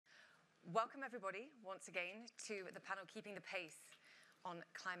welcome everybody once again to the panel Keeping the Pace on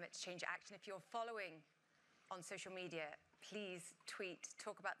Climate Change Action. If you're following on social media, please tweet,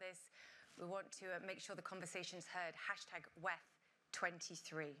 talk about this. We want to make sure the conversation's heard. Hashtag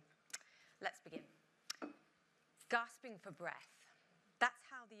WEF23. Let's begin. Gasping for breath. That's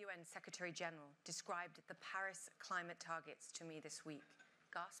how the UN Secretary General described the Paris climate targets to me this week.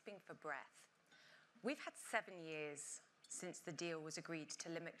 Gasping for breath. We've had 7 years since the deal was agreed to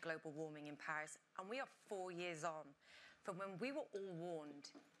limit global warming in Paris, and we are 4 years on from when we were all warned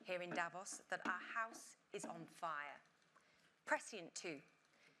here in Davos that our house is on fire. Prescient too,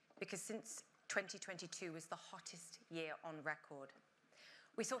 because since 2022 was the hottest year on record.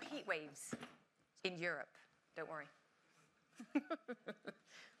 We saw heat waves in Europe, don't worry.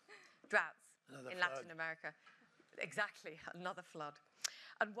 Droughts in Latin America. Exactly, another flood.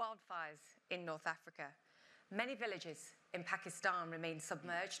 And wildfires in North Africa. Many villages in Pakistan remain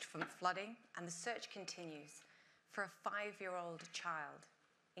submerged from flooding, and the search continues for a 5-year-old child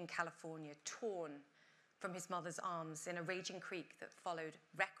in California, torn from his mother's arms in a raging creek that followed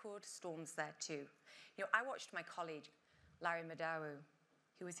record storms there too. You know, I watched my colleague, Larry Madawu,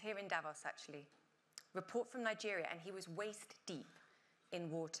 who was here in Davos actually, report from Nigeria, and he was waist deep in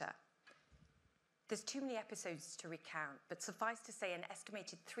water. There's too many episodes to recount, but suffice to say an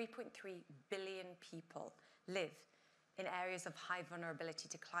estimated 3.3 billion people live in areas of high vulnerability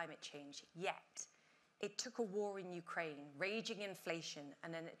to climate change. Yet, it took a war in Ukraine, raging inflation,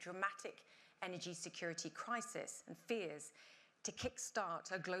 and a dramatic energy security crisis and fears to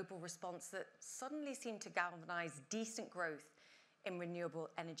kickstart a global response that suddenly seemed to galvanize decent growth in renewable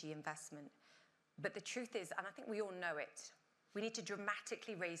energy investment. But the truth is, and I think we all know it, we need to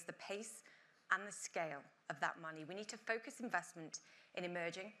dramatically raise the pace and the scale of that money. We need to focus investment in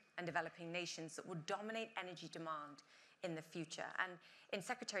emerging and developing nations that will dominate energy demand in the future. And in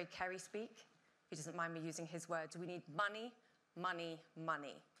Secretary Kerry speak, he doesn't mind me using his words, we need money, money,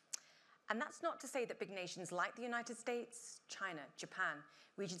 money. And that's not to say that big nations like the United States, China, Japan,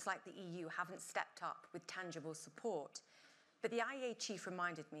 regions like the EU haven't stepped up with tangible support. But the IEA chief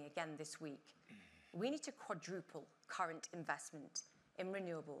reminded me again this week, we need to quadruple current investment in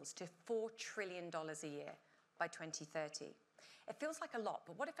renewables to $4 trillion a year by 2030. It feels like a lot,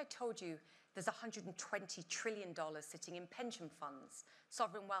 but what if I told you there's $120 trillion sitting in pension funds,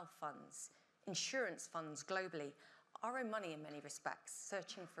 sovereign wealth funds, insurance funds globally, our own money in many respects,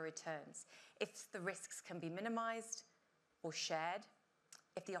 searching for returns. If the risks can be minimized or shared,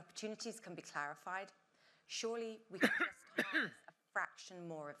 if the opportunities can be clarified, surely we can just harness a fraction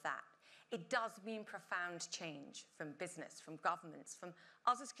more of that. It does mean profound change from business, from governments, from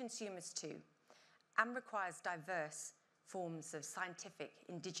us as consumers too, and requires diverse forms of scientific,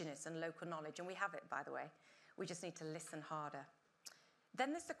 indigenous, and local knowledge. And we have it, by the way. We just need to listen harder.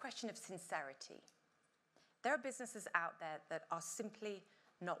 Then there's the question of sincerity. There are businesses out there that are simply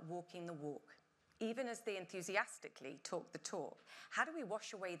not walking the walk, even as they enthusiastically talk the talk. How do we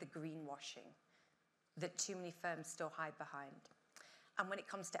wash away the greenwashing that too many firms still hide behind? And when it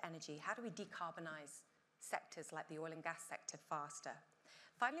comes to energy, how do we decarbonize sectors like the oil and gas sector faster?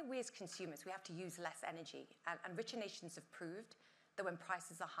 Finally, we as consumers, we have to use less energy. And richer nations have proved that when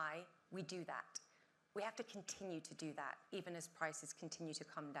prices are high, we do that. We have to continue to do that, even as prices continue to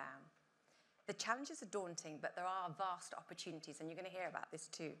come down. The challenges are daunting, but there are vast opportunities, and you're going to hear about this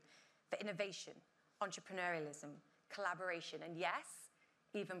too, for innovation, entrepreneurialism, collaboration, and yes,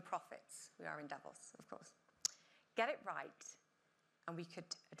 even profits. We are in Davos, of course. Get it right, and we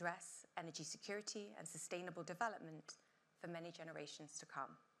could address energy security and sustainable development for many generations to come.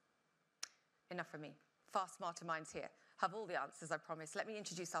 Enough from me. Far smarter minds here have all the answers, I promise. Let me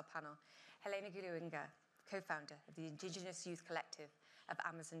introduce our panel. Helena, co-founder of the Indigenous Youth Collective of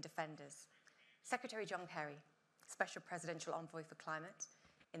Amazon Defenders. Secretary John Kerry, Special Presidential Envoy for Climate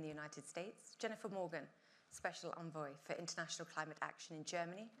in the United States. Jennifer Morgan, Special Envoy for International Climate Action in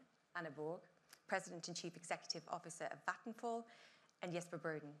Germany and at Borg. President and Chief Executive Officer of Vattenfall, and Jesper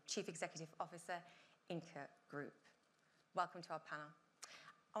Brodin, Chief Executive Officer, Inca Group. Welcome to our panel.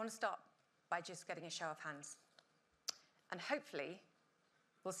 I want to start by just getting a show of hands. And hopefully,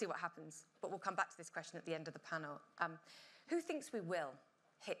 we'll see what happens, but we'll come back to this question at the end of the panel. Who thinks we will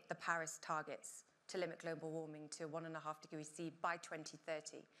hit the Paris targets to limit global warming to 1.5 degrees C by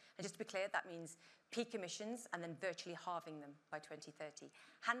 2030? And just to be clear, that means peak emissions and then virtually halving them by 2030.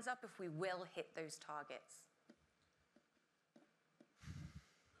 Hands up if we will hit those targets.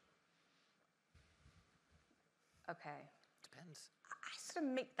 Okay. Depends. I sort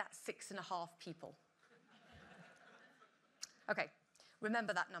of make that 6.5 people. Okay,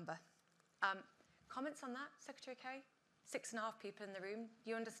 remember that number. Comments on that, Secretary Kerry? 6.5 people in the room.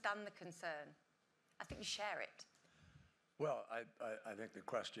 You understand the concern. I think you share it. Well, I think the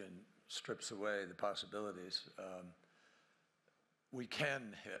question strips away the possibilities. We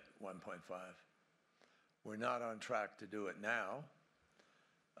can hit 1.5. We're not on track to do it now.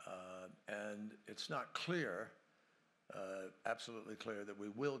 And it's not clear, absolutely clear, that we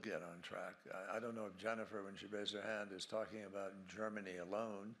will get on track. I don't know if Jennifer, when she raised her hand, is talking about Germany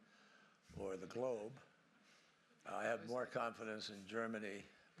alone or the globe. I have more confidence in Germany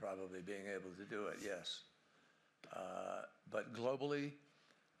probably being able to do it, yes. But globally,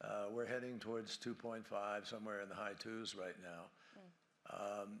 we're heading towards 2.5, somewhere in the high 2s right now.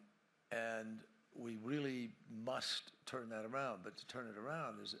 And we really must turn that around. But to turn it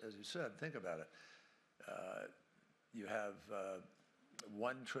around, as you said, think about it. You have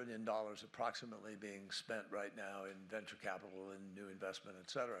 $1 trillion approximately being spent right now in venture capital and new investment,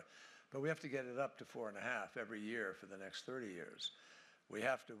 et cetera. But we have to get it up to 4.5 every year for the next 30 years. We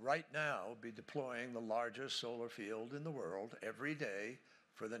have to, right now, be deploying the largest solar field in the world every day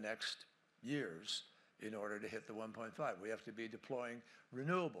for the next years in order to hit the 1.5. We have to be deploying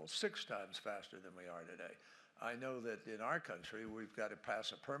renewables 6 times faster than we are today. I know that in our country, we've got to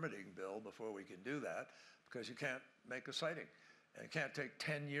pass a permitting bill before we can do that, because you can't make a siting. And it can't take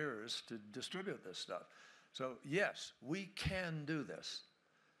 10 years to distribute this stuff. So yes, we can do this.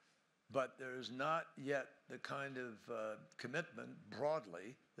 But there's not yet the kind of commitment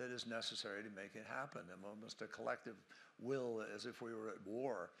broadly that is necessary to make it happen, and almost a collective will, as if we were at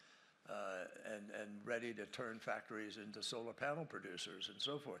war, and ready to turn factories into solar panel producers and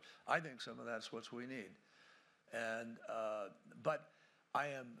so forth. I think some of that's what we need. And, but I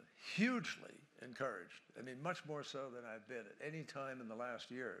am hugely encouraged, I mean, much more so than I've been at any time in the last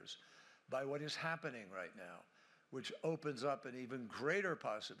years, by what is happening right now, which opens up an even greater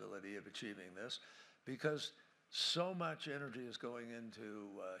possibility of achieving this, because so much energy is going into,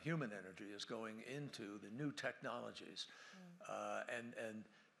 human energy is going into the new technologies. And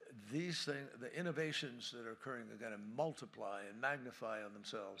these things, the innovations that are occurring are going to multiply and magnify on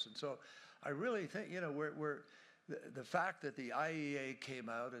themselves. And so I really think, you know, the fact that the IEA came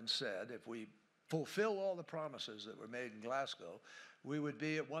out and said if we fulfill all the promises that were made in Glasgow, we would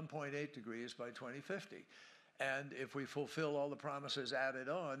be at 1.8 degrees by 2050. And if we fulfill all the promises added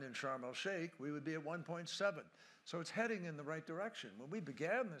on in Sharm el-Sheikh, we would be at 1.7. So it's heading in the right direction. When we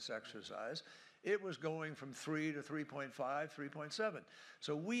began this exercise, it was going from 3 to 3.5, 3.7.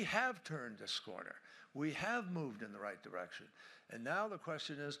 So we have turned this corner. We have moved in the right direction. And now the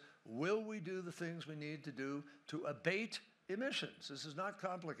question is, will we do the things we need to do to abate emissions? This is not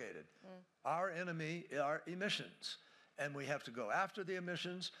complicated. Our enemy are emissions. And we have to go after the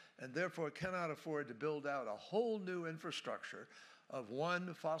emissions, and therefore cannot afford to build out a whole new infrastructure of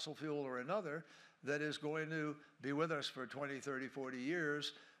one fossil fuel or another that is going to be with us for 20, 30, 40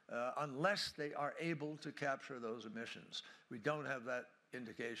 years unless they are able to capture those emissions. We don't have that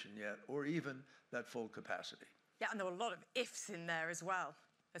indication yet, or even that full capacity. Yeah, and there were a lot of ifs in there as well,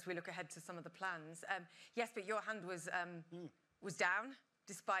 as we look ahead to some of the plans. Yes, but your hand was down,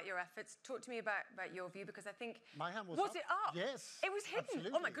 despite your efforts. Talk to me about your view, because I think... My hand was up. up. It up? Yes. It was hidden.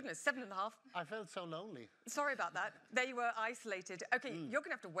 Absolutely. Oh my goodness, 7.5. I felt so lonely. Sorry about that. There you were, isolated. Okay, you're going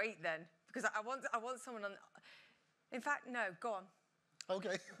to have to wait then, because I want someone on... In fact, no, go on.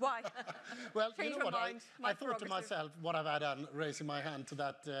 Okay. Why? Well, Change you know my what, mind. I thought to myself, what have I done raising my hand to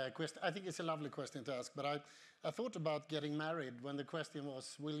that question? I think it's a lovely question to ask, but I thought about getting married when the question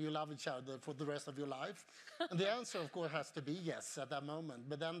was, will you love each other for the rest of your life? And the answer, of course, has to be yes at that moment.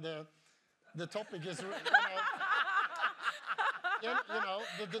 But then the topic is,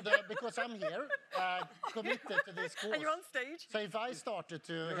 because I'm here, committed to this course. And you're on stage. So if I started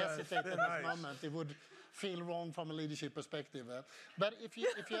to hesitate at this moment, it would feel wrong from a leadership perspective. But if you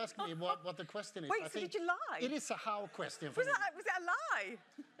ask me what the question is... Wait, I think did you lie? It is a how question for me. Was it a lie?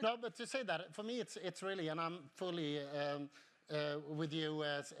 No, but to say that, for me, it's really, and I'm fully with you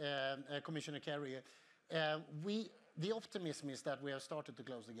as Commissioner Kerry, the optimism is that we have started to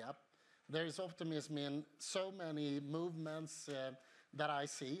close the gap. There is optimism in so many movements that I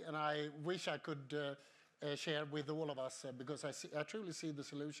see, and I wish I could share with all of us because I truly see the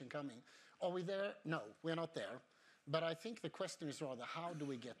solution coming. Are we there? No, we're not there. But I think the question is rather, how do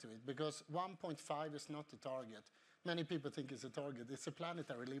we get to it? Because 1.5 is not the target. Many people think it's a target. It's a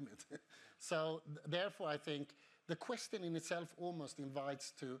planetary limit. So therefore, I think the question in itself almost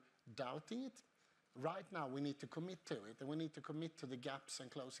invites to doubting it. Right now, we need to commit to it, and we need to commit to the gaps and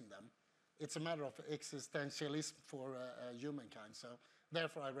closing them. It's a matter of existentialism for humankind. So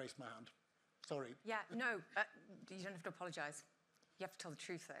therefore, I raised my hand. Sorry. Yeah, no, you don't have to apologise. You have to tell the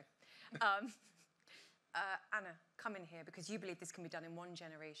truth, though. Anna, come in here, because you believe this can be done in one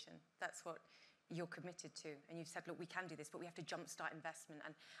generation. That's what you're committed to. And you've said, look, we can do this, but we have to jumpstart investment.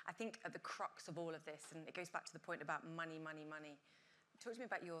 And I think at the crux of all of this, and it goes back to the point about money, money, money. Talk to me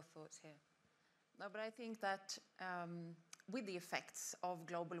about your thoughts here. No, but I think that with the effects of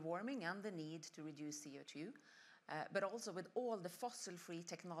global warming and the need to reduce CO2, but also with all the fossil-free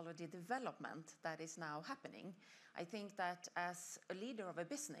technology development that is now happening, I think that as a leader of a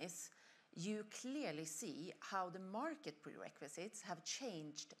business, you clearly see how the market prerequisites have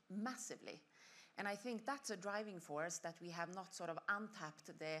changed massively. And I think that's a driving force that we have not sort of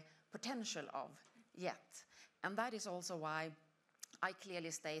untapped the potential of yet. And that is also why I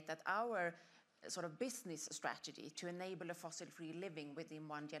clearly state that our sort of business strategy to enable a fossil-free living within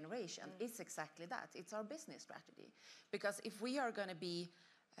one generation is exactly that. It's our business strategy. Because if we are going to be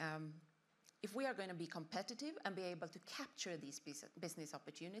competitive and be able to capture these business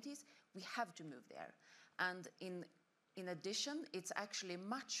opportunities, we have to move there. And in addition, it's actually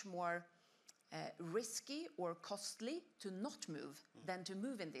much more risky or costly to not move than to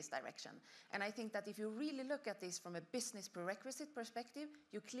move in this direction. And I think that if you really look at this from a business prerequisite perspective,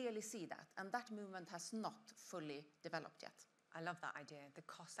 you clearly see that. And that movement has not fully developed yet. I love that idea. The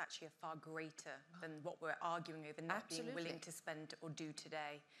costs actually are far greater than what we're arguing over not being willing to spend or do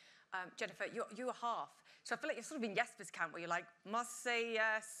today. Jennifer, you're half. So I feel like you're sort of in Jesper's camp where you're like, must say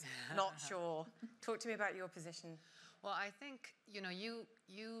yes, not sure. Talk to me about your position. Well, I think,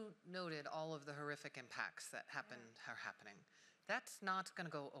 you noted all of the horrific impacts that are happening. That's not going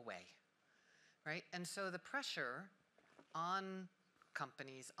to go away, right? And so the pressure on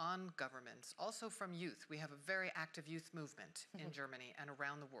companies, on governments, also from youth. We have a very active youth movement in Germany and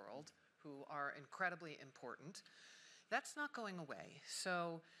around the world who are incredibly important. That's not going away.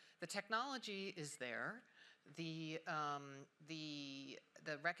 So the technology is there. The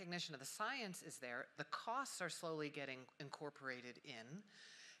recognition of the science is there. The costs are slowly getting incorporated in.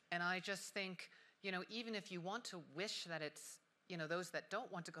 And I just think, even if you want to wish that it's, those that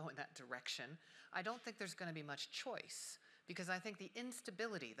don't want to go in that direction, I don't think there's going to be much choice. Because I think the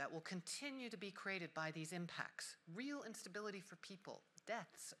instability that will continue to be created by these impacts, real instability for people,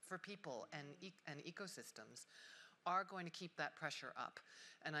 deaths for people and ecosystems, are going to keep that pressure up.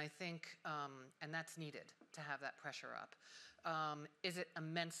 And I think, and that's needed to have that pressure up. Is it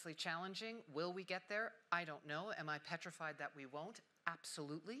immensely challenging? Will we get there? I don't know. Am I petrified that we won't?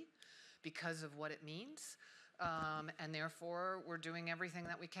 Absolutely, because of what it means. And therefore, we're doing everything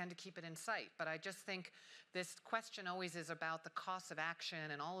that we can to keep it in sight. But I just think this question always is about the cost of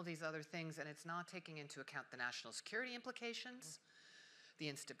action and all of these other things, and it's not taking into account the national security implications, the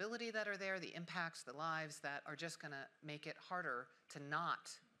instability that are there, the impacts, the lives that are just going to make it harder to not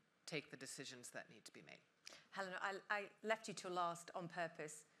take the decisions that need to be made. Helena, I left you till last on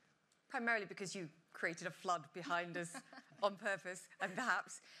purpose, primarily because you created a flood behind us on purpose, and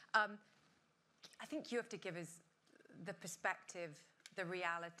perhaps. I think you have to give us the perspective, the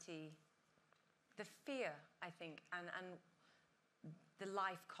reality, the fear, I think, and the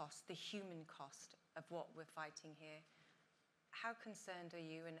life cost, the human cost of what we're fighting here. How concerned are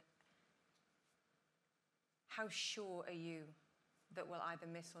you, and how sure are you that we'll either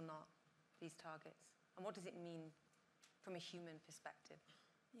miss or not these targets? And what does it mean from a human perspective?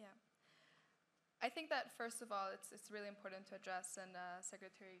 Yeah. I think that, first of all, it's really important to address, and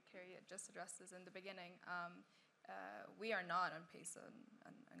Secretary Kerry just addressed this in the beginning, we are not on pace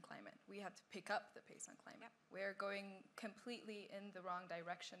on climate. We have to pick up the pace on climate. Yep. We're going completely in the wrong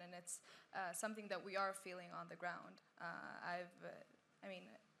direction, and it's something that we are feeling on the ground.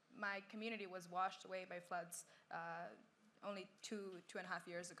 My community was washed away by floods only two and a half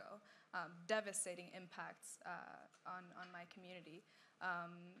years ago. Devastating impacts on my community.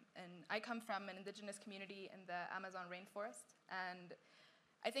 And I come from an indigenous community in the Amazon rainforest, and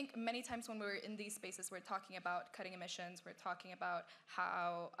I think many times when we're in these spaces, we're talking about cutting emissions, we're talking about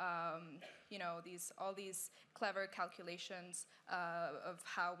how, all these clever calculations of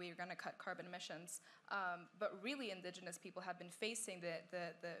how we're gonna cut carbon emissions. But really, indigenous people have been facing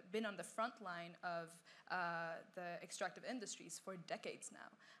been on the front line of the extractive industries for decades now.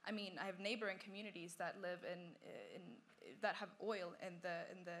 I mean, I have neighboring communities that live that have oil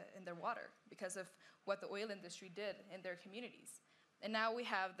in their water because of what the oil industry did in their communities. And now we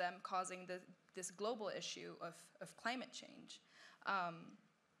have them causing this global issue of climate change.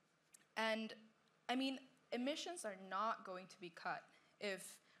 And I mean, emissions are not going to be cut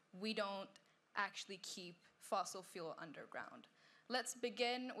if we don't actually keep fossil fuel underground. Let's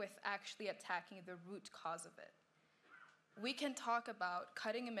begin with actually attacking the root cause of it. We can talk about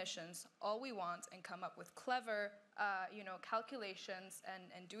cutting emissions all we want and come up with clever, calculations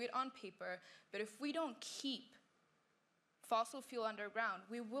and do it on paper. But if we don't keep fossil fuel underground,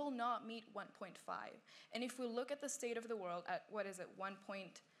 we will not meet 1.5. And if we look at the state of the world at,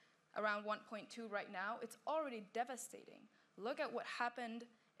 around 1.2 right now, it's already devastating. Look at what happened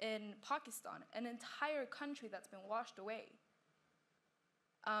in Pakistan, an entire country that's been washed away.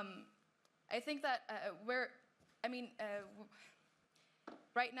 I think that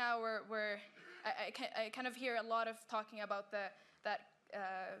right now I kind of hear a lot of talking about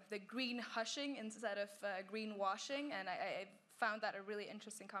the green hushing instead of green washing, and I found that a really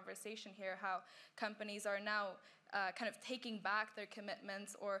interesting conversation here, how companies are now kind of taking back their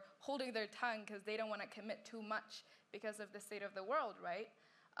commitments or holding their tongue because they don't want to commit too much because of the state of the world, right?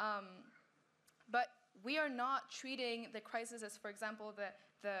 But we are not treating the crisis as, for example, the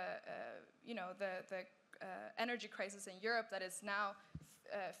energy crisis in Europe that is now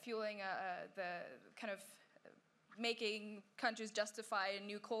fueling the kind of making countries justify a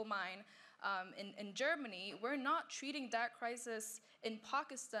new coal mine. In Germany, we're not treating that crisis in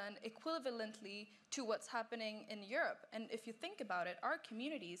Pakistan equivalently to what's happening in Europe. And if you think about it, our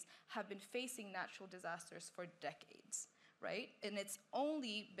communities have been facing natural disasters for decades, right? And it's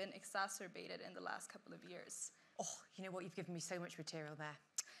only been exacerbated in the last couple of years. Oh, you know what? You've given me so much material there.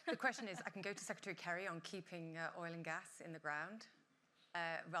 The question is, I can go to Secretary Kerry on keeping oil and gas in the ground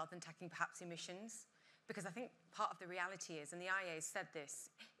rather than tackling perhaps emissions. Because I think part of the reality is, and the IEA has said this,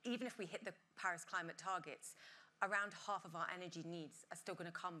 even if we hit the Paris climate targets, around half of our energy needs are still going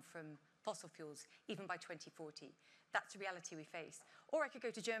to come from fossil fuels, even by 2040. That's the reality we face. Or I could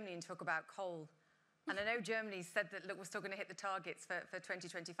go to Germany and talk about coal. And I know Germany said that, look, we're still going to hit the targets for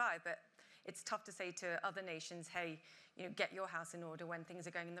 2025, but it's tough to say to other nations, hey, get your house in order when things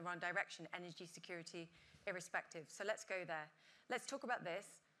are going in the wrong direction, energy security, irrespective. So let's go there. Let's talk about this,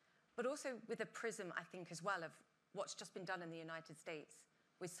 but also with a prism, I think, as well, of what's just been done in the United States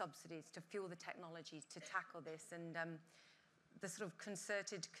with subsidies to fuel the technology to tackle this, and the sort of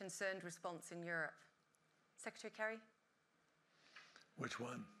concerted, concerned response in Europe. Secretary Kerry? Which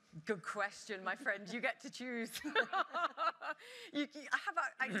one? Good question, my friend. You get to choose.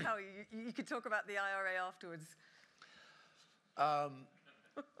 I tell you, you could talk about the IRA afterwards.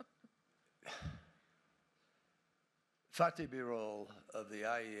 Fatih Birol of the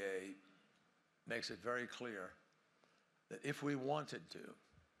IEA makes it very clear that if we wanted to,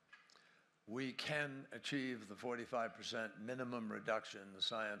 we can achieve the 45% minimum reduction the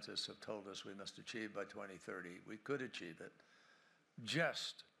scientists have told us we must achieve by 2030. We could achieve it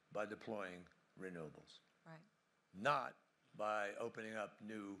just by deploying renewables, right? Not by opening up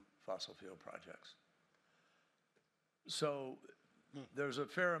new fossil fuel projects. So there's a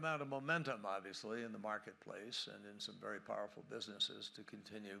fair amount of momentum, obviously, in the marketplace and in some very powerful businesses to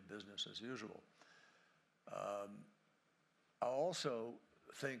continue business as usual. I also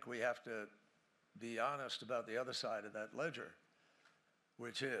think we have to be honest about the other side of that ledger,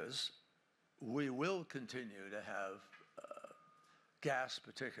 which is we will continue to have gas,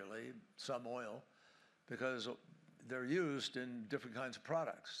 particularly, some oil, because they're used in different kinds of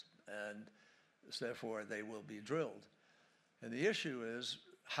products, and therefore they will be drilled. And the issue is,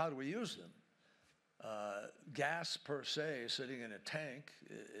 how do we use them? Gas per se, sitting in a tank,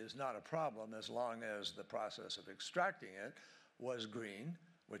 is not a problem as long as the process of extracting it was green,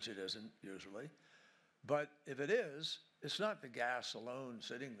 which it isn't usually. But if it is, it's not the gas alone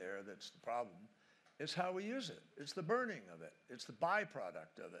sitting there that's the problem. It's how we use it. It's the burning of it. It's the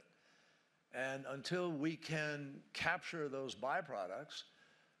byproduct of it. And until we can capture those byproducts,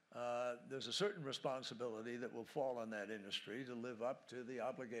 there's a certain responsibility that will fall on that industry to live up to the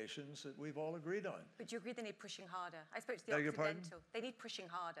obligations that we've all agreed on. But do you agree they need pushing harder? I spoke to the Occidental. They need pushing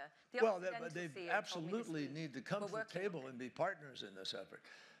harder. They absolutely need to come to the table and be partners in this effort,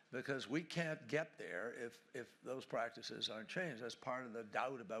 because we can't get there if those practices aren't changed. That's part of the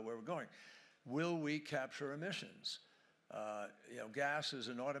doubt about where we're going. Will we capture emissions? Gas is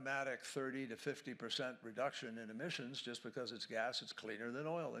an automatic 30 to 50% reduction in emissions. Just because it's gas, it's cleaner than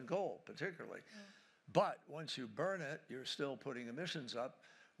oil and coal, particularly. But once you burn it, you're still putting emissions up,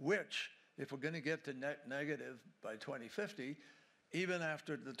 which, if we're going to get to net negative by 2050, even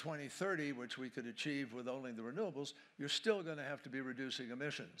after the 2030, which we could achieve with only the renewables, you're still going to have to be reducing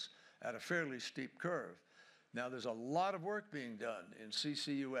emissions at a fairly steep curve. Now, there's a lot of work being done in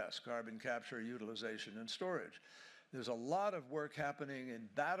CCUS, carbon capture, utilization, and storage. There's a lot of work happening in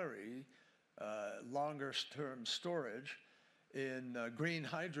battery, longer-term storage, in green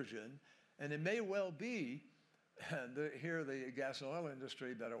hydrogen, and it may well be, and here the gas and oil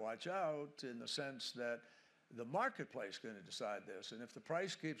industry better watch out, in the sense that the marketplace going to decide this. And if the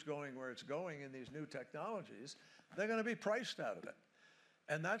price keeps going where it's going in these new technologies, they're going to be priced out of it.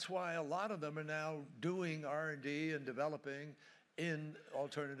 And that's why a lot of them are now doing R&D and developing in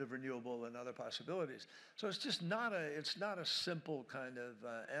alternative renewable and other possibilities. So it's just not a simple kind of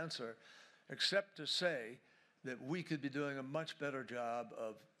answer, except to say that we could be doing a much better job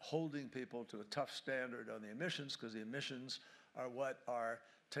of holding people to a tough standard on the emissions, because the emissions are what are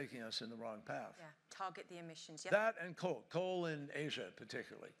taking us in the wrong path. Yeah, target the emissions. Yeah. That and coal in Asia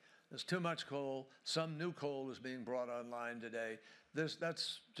particularly. There's too much coal. Some new coal is being brought online today.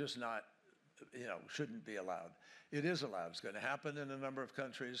 That's just not, shouldn't be allowed. It is allowed. It's going to happen in a number of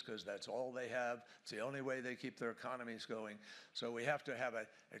countries because that's all they have. It's the only way they keep their economies going. So we have to have an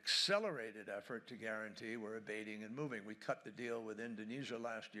accelerated effort to guarantee we're abating and moving. We cut the deal with Indonesia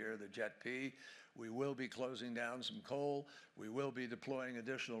last year, the Jet P. We will be closing down some coal. We will be deploying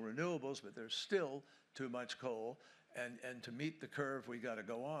additional renewables, but there's still too much coal. And to meet the curve we got to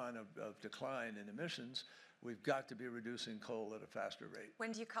go on of decline in emissions, we've got to be reducing coal at a faster rate.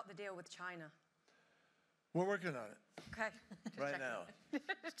 When do you cut the deal with China? We're working on it. Okay. Right now.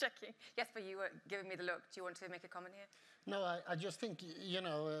 Just checking. Jesper, you were giving me the look. Do you want to make a comment here? No, I just think,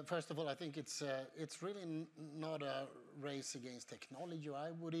 first of all, I think it's really not a race against technology.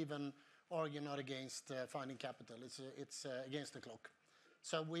 I would even argue not against finding capital. It's against the clock.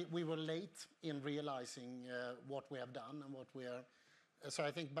 So we were late in realizing what we have done and what we are. So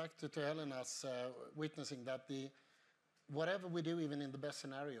I think back to Helena's witnessing that whatever we do, even in the best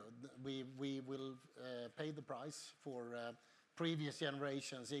scenario, we will pay the price for previous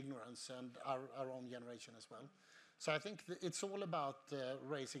generations' ignorance and our own generation as well. So I think it's all about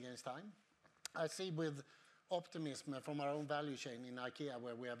race against time. I see with optimism from our own value chain in IKEA,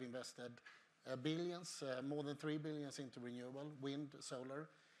 where we have invested billions, more than 3 billion into renewable, wind, solar.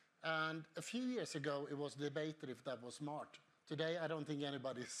 And a few years ago, it was debated if that was smart. Today, I don't think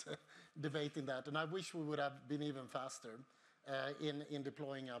anybody's debating that. And I wish we would have been even faster in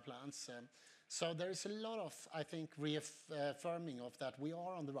deploying our plans. So there is a lot of, I think, reaffirming of that we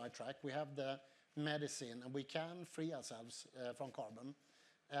are on the right track. We have the medicine, and we can free ourselves from carbon.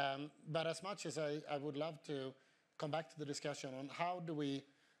 But as much as I would love to come back to the discussion on how do we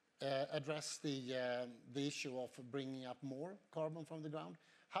address the issue of bringing up more carbon from the ground,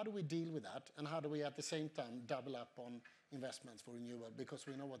 how do we deal with that, and how do we at the same time double up on investments for renewable, because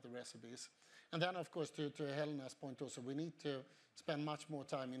we know what the recipe is. And then, of course, to Helena's point also, we need to spend much more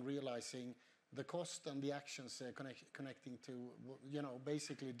time in realizing the cost and the actions connecting to,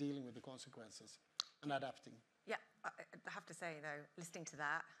 basically dealing with the consequences and adapting. Yeah, I have to say, though, listening to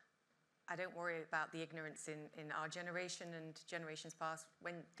that, I don't worry about the ignorance in our generation and generations past.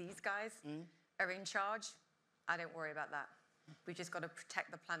 When these guys are in charge, I don't worry about that. We've just got to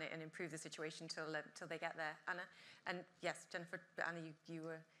protect the planet and improve the situation till they get there. Anna? And yes, Jennifer, Anna, you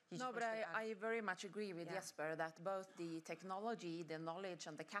were... No, but I very much agree with Jesper that both the technology, the knowledge,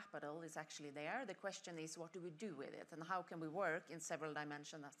 and the capital is actually there. The question is, what do we do with it, and how can we work in several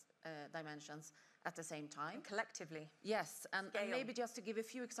dimensions at the same time? And collectively. Yes, and maybe just to give a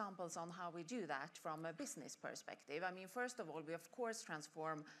few examples on how we do that from a business perspective. I mean, first of all, we of course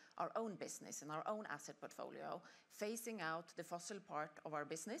transform our own business and our own asset portfolio, phasing out the fossil part of our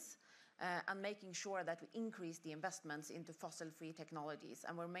business, and making sure that we increase the investments into fossil-free technologies.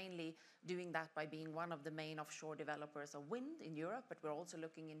 And we're mainly doing that by being one of the main offshore developers of wind in Europe, but we're also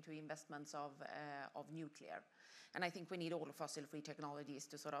looking into investments of nuclear. And I think we need all fossil-free technologies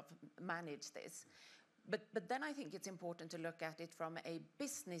to sort of manage this. But then I think it's important to look at it from a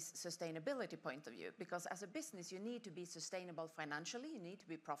business sustainability point of view, because as a business, you need to be sustainable financially, you need to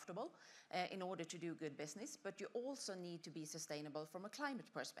be profitable in order to do good business, but you also need to be sustainable from a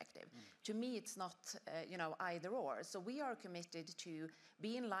climate perspective. To me, it's not either or. So we are committed to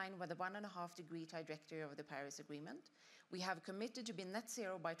be in line with the 1.5-degree trajectory of the Paris Agreement. We have committed to be net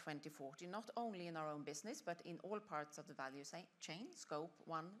zero by 2040, not only in our own business, but in all parts of the value chain, scope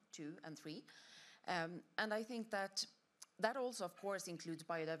 1, 2, and 3. And I think that also, of course, includes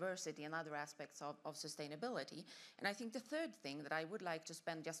biodiversity and other aspects of sustainability. And I think the third thing that I would like to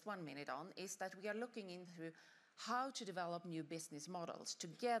spend just 1 minute on is that we are looking into how to develop new business models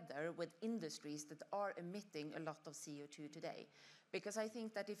together with industries that are emitting a lot of CO2 today. Because I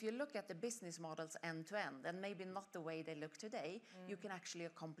think that if you look at the business models end to end, and maybe not the way they look today, you can actually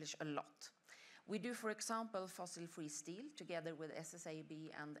accomplish a lot. We do, for example, fossil-free steel together with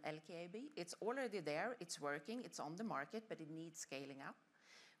SSAB and LKAB. It's already there, it's working, it's on the market, but it needs scaling up.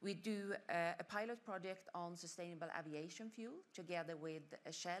 We do a pilot project on sustainable aviation fuel together with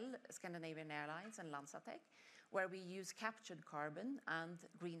Shell, Scandinavian Airlines, and Lanzatec. where we use captured carbon and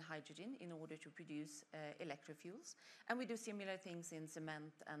green hydrogen in order to produce electro fuels. And we do similar things in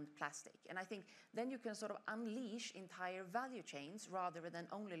cement and plastic. And I think then you can sort of unleash entire value chains rather than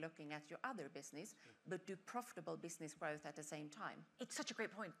only looking at your other business, but do profitable business growth at the same time. It's such a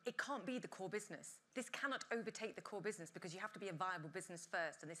great point. It can't be the core business. This cannot overtake the core business because you have to be a viable business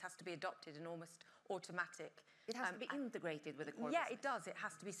first, and this has to be adopted and almost automatic. It has to be integrated with the core business. Yeah, it does. It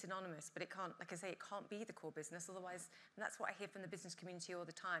has to be synonymous, but it can't, like I say, it can't be the core business. Otherwise, and that's what I hear from the business community all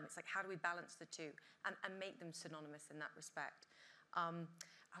the time. It's like, how do we balance the two and make them synonymous in that respect?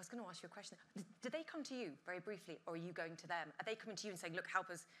 I was going to ask you a question. Do they come to you very briefly, or are you going to them? Are they coming to you and saying, look, help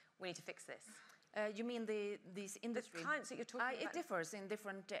us, we need to fix this? You mean these industry? The clients that you're talking about? It differs in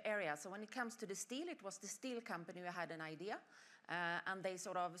different areas. So when it comes to the steel, it was the steel company who had an idea, and they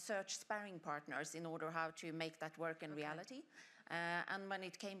sort of searched sparring partners in order how to make that work in reality. And when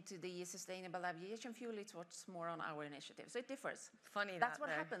it came to the sustainable aviation fuel, it was more on our initiative. So it differs. Funny That's what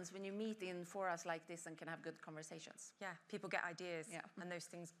happens when you meet in forums like this and can have good conversations. Yeah, people get ideas, and those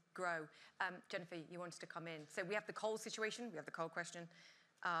things grow. Jennifer, you wanted to come in. So we have the coal situation, we have the coal question.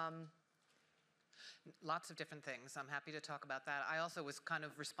 Lots of different things. I'm happy to talk about that. I also was kind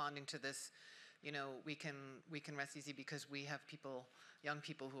of responding to this, you know, we can rest easy because we have people, young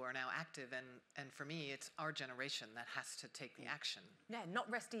people who are now active, and for me, it's our generation that has to take the action. Yeah, not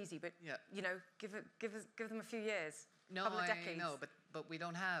rest easy, but you know, give them a few years. No, couple of decades. No, but we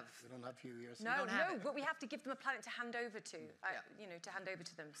don't have. We don't have few years. No, but we have to give them a planet to hand over to. You know, to hand over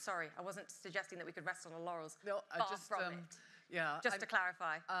to them. Sorry, I wasn't suggesting that we could rest on our laurels. No, just from it. Yeah. Just to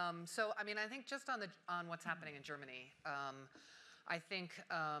clarify. So, I mean, I think just on what's happening in Germany, I think,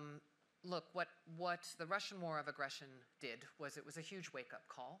 look, what the Russian war of aggression did was it was a huge wake-up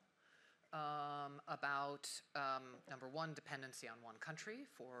call about, number one, dependency on one country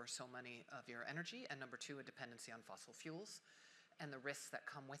for so many of your energy, and number two, a dependency on fossil fuels and the risks that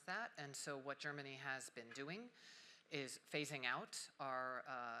come with that. And so what Germany has been doing is phasing out our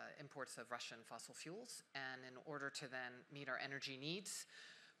imports of Russian fossil fuels. And in order to then meet our energy needs,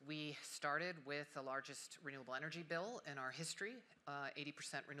 we started with the largest renewable energy bill in our history. 80%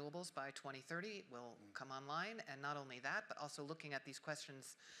 renewables by 2030 will come online. And not only that, but also looking at these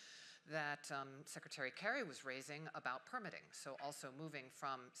questions that Secretary Kerry was raising about permitting. So also moving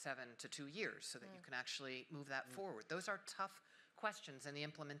from 7 to 2 years so that you can actually move that forward. Those are tough questions in the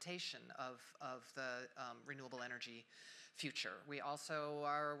implementation of the renewable energy future. We also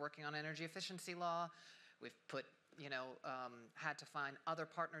are working on energy efficiency law. We've put, had to find other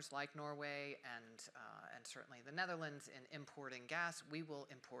partners like Norway and certainly the Netherlands in importing gas. We will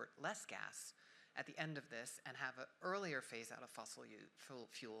import less gas at the end of this and have an earlier phase out of fossil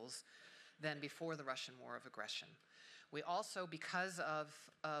fuels than before the Russian war of aggression. We also, because of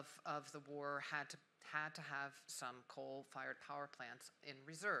the war, had to have some coal-fired power plants in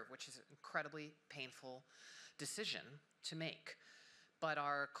reserve, which is an incredibly painful decision to make. But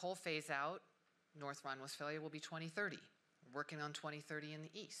our coal phase-out, North Rhine-Westphalia, will be 2030. We're working on 2030 in the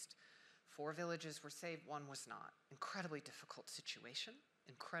east. 4 villages were saved, 1 was not. Incredibly difficult situation,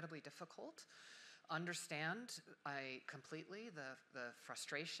 incredibly difficult. Understand completely the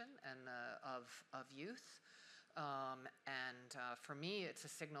frustration and of youth. For me, it's a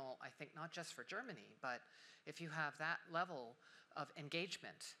signal, I think, not just for Germany, but if you have that level of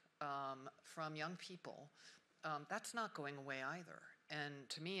engagement from young people, that's not going away either. And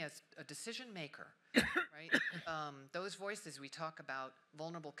to me, as a decision maker, right, those voices, we talk about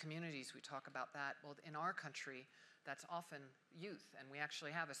vulnerable communities, we talk about that. Well, in our country, that's often youth. And we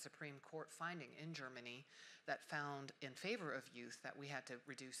actually have a Supreme Court finding in Germany that found in favor of youth that we had to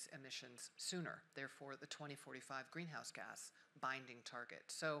reduce emissions sooner, therefore the 2045 greenhouse gas binding target.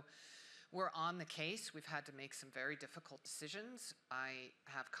 So we're on the case. We've had to make some very difficult decisions. I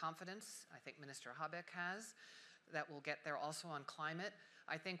have confidence, I think Minister Habeck has, that we'll get there also on climate.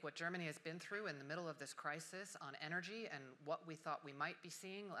 I think what Germany has been through in the middle of this crisis on energy and what we thought we might be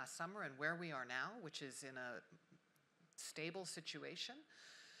seeing last summer and where we are now, which is in a stable situation,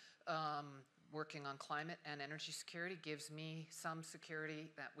 working on climate and energy security gives me some security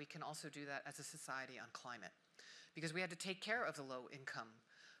that we can also do that as a society on climate. Because we had to take care of the low-income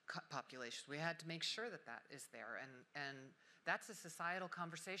populations. We had to make sure that that is there. And that's a societal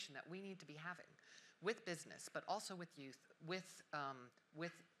conversation that we need to be having with business, but also with youth, with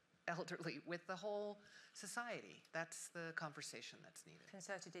elderly, with the whole society. That's the conversation that's needed.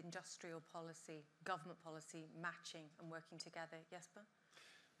 Concerted industrial policy, government policy, matching and working together. Jesper?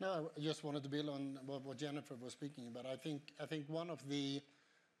 No, I just wanted to build on what Jennifer was speaking about. I think one of the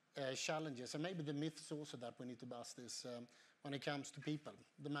challenges, and maybe the myths also that we need to bust, is when it comes to people,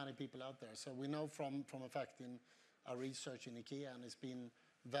 the many people out there. So we know from a fact in our research in IKEA, and it's been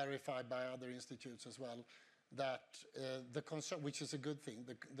verified by other institutes as well, that the concern, which is a good thing,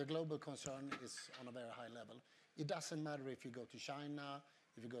 the global concern is on a very high level. It doesn't matter if you go to China,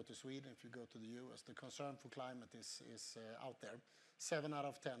 if you go to Sweden, if you go to the US, the concern for climate is out there. 7 out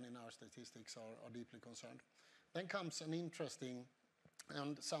of 10 in our statistics are deeply concerned. Then comes an interesting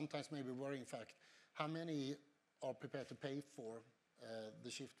and sometimes maybe worrying fact. How many are prepared to pay for the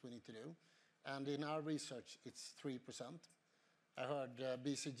shift we need to do? And in our research, it's 3%. I heard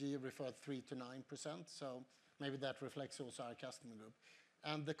BCG referred 3 to 9%, so maybe that reflects also our customer group.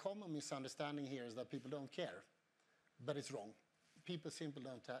 And the common misunderstanding here is that people don't care, but it's wrong. People simply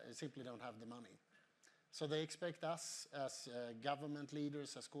don't have the money. So they expect us as government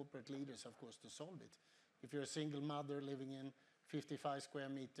leaders, as corporate leaders, of course, to solve it. If you're a single mother living in 55 square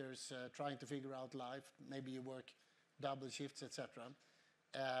meters, trying to figure out life, maybe you work double shifts, etc.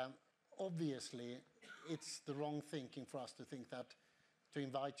 Obviously, it's the wrong thinking for us to think that, to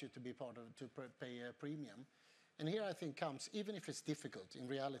invite you to be part of, to pay a premium. And here I think comes, even if it's difficult in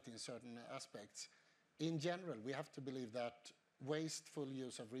reality in certain aspects, in general, we have to believe that wasteful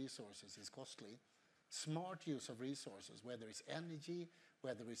use of resources is costly. Smart use of resources, whether it's energy,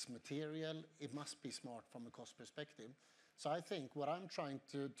 whether it's material, it must be smart from a cost perspective. So I think what I'm trying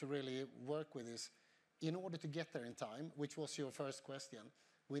to really work with is, in order to get there in time, which was your first question,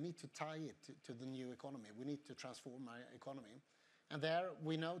 we need to tie it to the new economy. We need to transform our economy. And there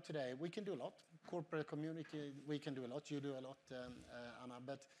we know today we can do a lot. Corporate community, we can do a lot. You do a lot, Anna.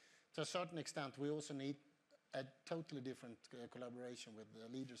 But to a certain extent, we also need a totally different collaboration with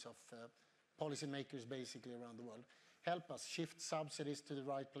the leaders of policymakers basically around the world. Help us shift subsidies to the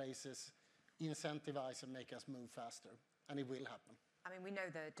right places, incentivize and make us move faster. And it will happen. I mean, we know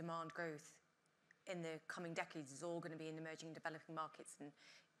the demand growth in the coming decades is all going to be in emerging and developing markets, and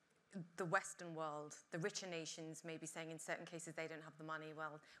the Western world, the richer nations may be saying in certain cases they don't have the money.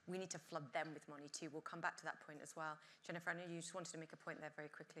 Well, we need to flood them with money too. We'll come back to that point as well. Jennifer, I know you just wanted to make a point there very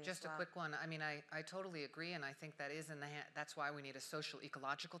quickly. Just a quick one. I mean, I totally agree, and I think that is that's why we need a social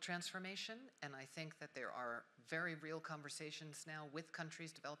ecological transformation. And I think that there are very real conversations now with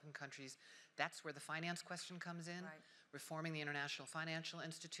countries, developing countries. That's where the finance question comes in. Right. Reforming the international financial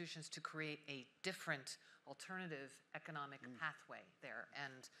institutions to create a different alternative economic pathway there.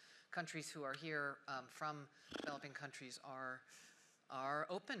 And countries who are here from developing countries are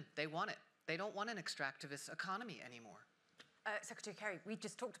open. They want it. They don't want an extractivist economy anymore. Secretary Kerry, we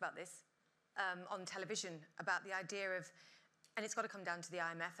just talked about this on television, about the idea of, and it's got to come down to the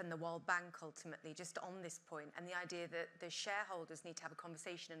IMF and the World Bank ultimately, just on this point, and the idea that the shareholders need to have a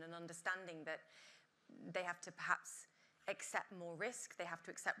conversation and an understanding that they have to perhaps accept more risk. They have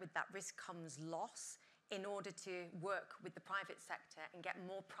to accept with that risk comes loss in order to work with the private sector and get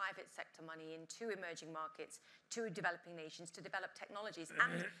more private sector money into emerging markets, to developing nations, to develop technologies.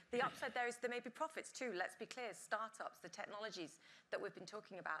 And the upside there is there may be profits too. Let's be clear, startups, the technologies that we've been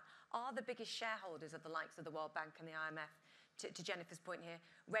talking about, are the biggest shareholders of the likes of the World Bank and the IMF, to Jennifer's point here,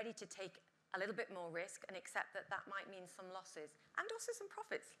 ready to take a little bit more risk and accept that that might mean some losses and also some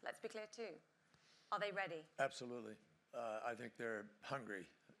profits, let's be clear too. Are they ready? Absolutely. I think they're hungry,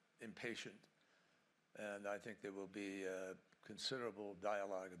 impatient, and I think there will be considerable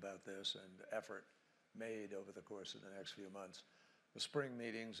dialogue about this and effort made over the course of the next few months. The spring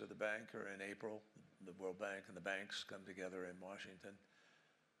meetings of the bank are in April. The World Bank and the banks come together in Washington.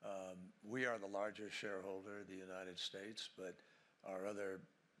 We are the largest shareholder of the United States, but our other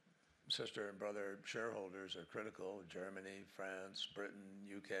sister and brother shareholders are critical: Germany, France, Britain,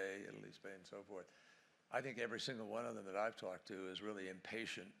 UK, Italy, Spain, and so forth. I think every single one of them that I've talked to is really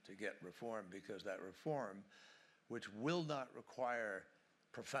impatient to get reform, because that reform, which will not require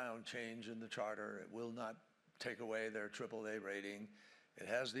profound change in the charter, it will not take away their AAA rating. It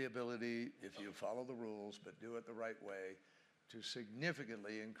has the ability, if you follow the rules but do it the right way, to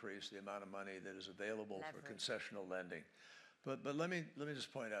significantly increase the amount of money that is available for concessional lending. But let me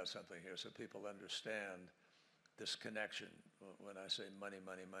just point out something here so people understand this connection when I say money,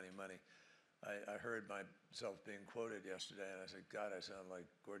 money, money, money. I heard myself being quoted yesterday, and I said, God, I sound like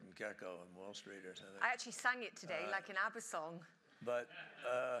Gordon Gekko on Wall Street or something. I actually sang it today, like an ABBA song. But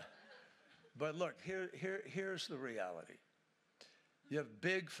look, here's the reality. You have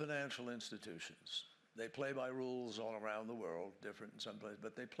big financial institutions. They play by rules all around the world, different in some places,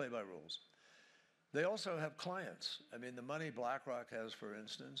 but they play by rules. They also have clients. I mean, the money BlackRock has, for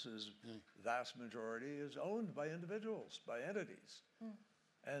instance, is vast majority is owned by individuals, by entities.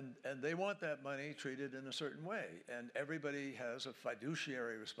 And they want that money treated in a certain way. And everybody has a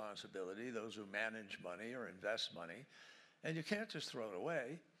fiduciary responsibility, those who manage money or invest money. And you can't just throw it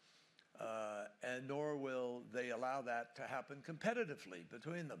away, and nor will they allow that to happen competitively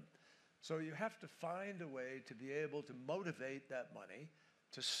between them. So you have to find a way to be able to motivate that money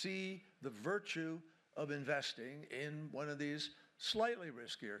to see the virtue of investing in one of these slightly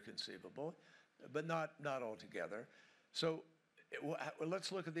riskier conceivable, but not altogether. So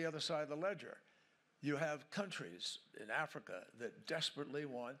let's look at the other side of the ledger. You have countries in Africa that desperately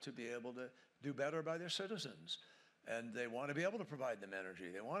want to be able to do better by their citizens. And they want to be able to provide them energy.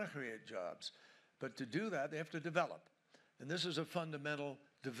 They want to create jobs. But to do that, they have to develop. And this is a fundamental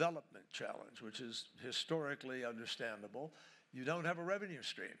development challenge, which is historically understandable. You don't have a revenue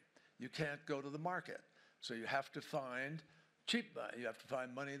stream. You can't go to the market. So you have to find cheap money. You have to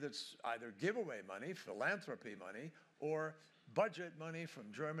find money that's either giveaway money, philanthropy money, or budget money from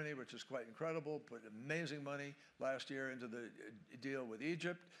Germany, which is quite incredible, put amazing money last year into the deal with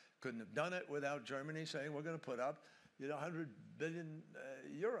Egypt. Couldn't have done it without Germany saying we're going to put up, 100 billion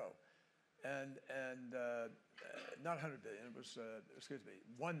euro. And not 100 billion, it was,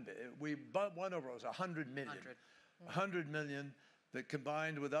 1 billion. One overall was 100 million. 100 million that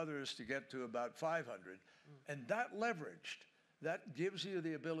combined with others to get to about 500. And that leveraged, that gives you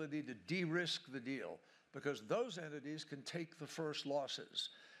the ability to de-risk the deal, because those entities can take the first losses,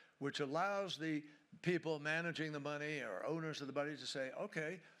 which allows the people managing the money or owners of the money to say,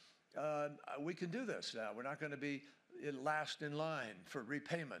 okay, we can do this now. We're not going to be last in line for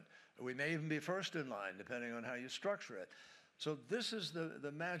repayment. We may even be first in line, depending on how you structure it. So this is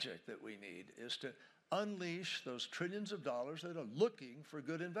the magic that we need, is to unleash those trillions of dollars that are looking for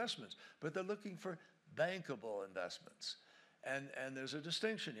good investments, but they're looking for bankable investments. And there's a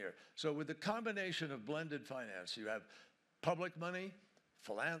distinction here. So with the combination of blended finance, you have public money,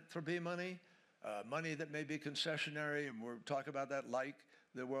 philanthropy money, money that may be concessionary, and we'll talk about that, like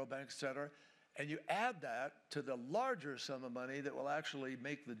the World Bank, et cetera. And you add that to the larger sum of money that will actually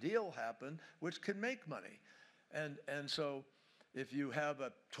make the deal happen, which can make money. And so if you have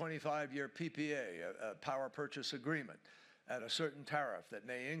a 25-year PPA, a power purchase agreement, at a certain tariff that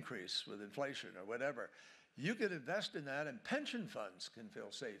may increase with inflation or whatever, you can invest in that, and pension funds can feel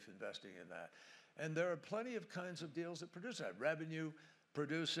safe investing in that. And there are plenty of kinds of deals that produce that. Revenue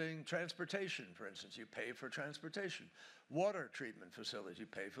producing transportation, for instance, you pay for transportation. Water treatment facilities, you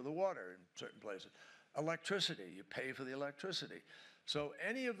pay for the water in certain places. Electricity, you pay for the electricity. So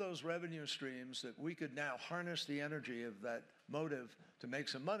any of those revenue streams that we could now harness the energy of that motive to make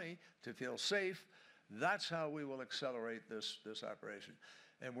some money, to feel safe, that's how we will accelerate this operation.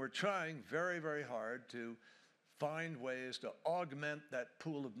 And we're trying very, very hard to find ways to augment that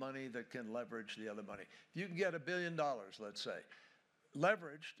pool of money that can leverage the other money. If you can get $1 billion, let's say,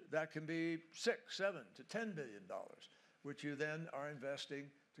 leveraged, that can be $6, $7 to $10 billion, which you then are investing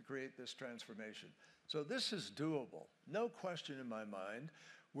to create this transformation. So this is doable, no question in my mind.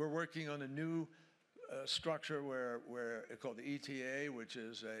 We're working on a new structure where it's called the ETA, which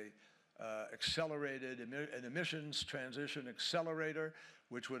is an emissions transition accelerator,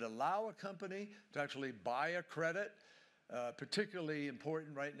 which would allow a company to actually buy a credit, particularly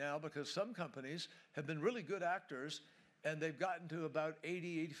important right now because some companies have been really good actors and they've gotten to about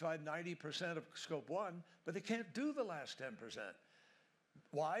 80, 85, 90% of scope 1, but they can't do the last 10%.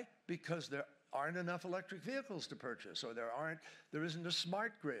 Why? Because there aren't enough electric vehicles to purchase, or there isn't a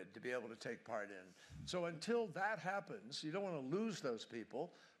smart grid to be able to take part in. So until that happens, you don't want to lose those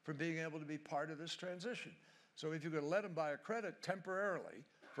people from being able to be part of this transition. So if you're going to let them buy a credit temporarily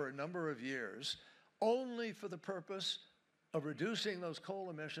for a number of years, only for the purpose of reducing those coal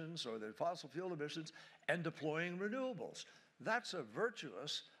emissions or the fossil fuel emissions and deploying renewables. That's a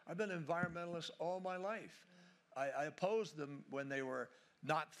virtuous. I've been an environmentalist all my life. I opposed them when they were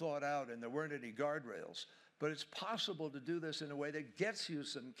not thought out and there weren't any guardrails. But it's possible to do this in a way that gets you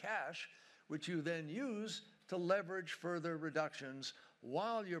some cash, which you then use to leverage further reductions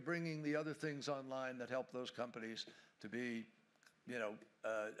while you're bringing the other things online that help those companies to be,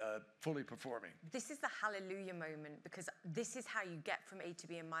 fully performing. This is the hallelujah moment, because this is how you get from A to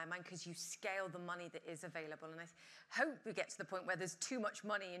B in my mind, because you scale the money that is available. And I hope we get to the point where there's too much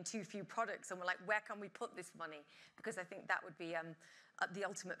money in too few products and we're like, where can we put this money? Because I think that would be the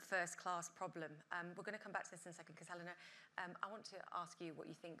ultimate first-class problem. We're going to come back to this in a second, because Helena, I want to ask you what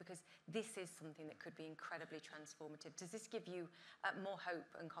you think, because this is something that could be incredibly transformative. Does this give you more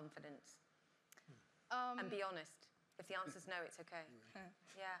hope and confidence? And be honest. If the answer's no, it's okay.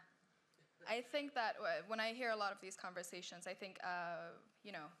 Yeah. I think that when I hear a lot of these conversations, I think,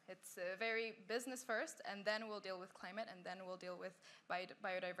 it's very business first, and then we'll deal with climate, and then we'll deal with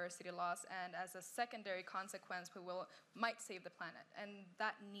biodiversity loss, and as a secondary consequence, we might save the planet, and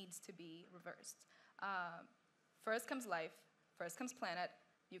that needs to be reversed. First comes life, first comes planet.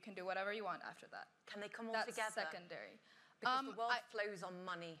 You can do whatever you want after that. Can they come all That's together? secondary. Because the world flows on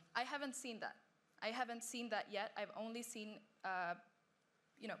money. I haven't seen that. I haven't seen that yet. I've only seen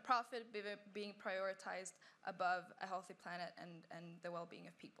profit being prioritized above a healthy planet and the well-being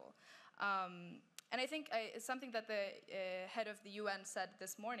of people. And I think it's something that the head of the UN said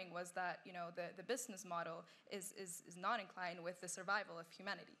this morning was that the business model is not inclined with the survival of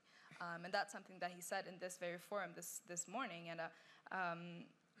humanity. And that's something that he said in this very forum this morning. And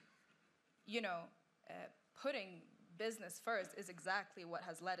putting business first is exactly what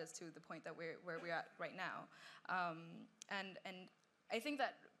has led us to the point that where we're at right now. And I think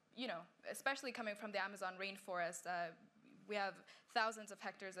that, especially coming from the Amazon rainforest, we have thousands of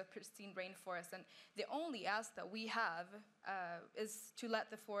hectares of pristine rainforest, and the only ask that we have is to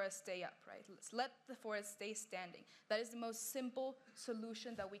let the forest stay up, right? Let's let the forest stay standing. That is the most simple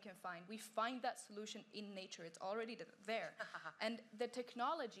solution that we can find. We find that solution in nature. It's already there. And the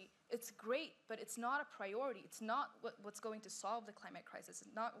technology, it's great, but it's not a priority. It's not what's going to solve the climate crisis.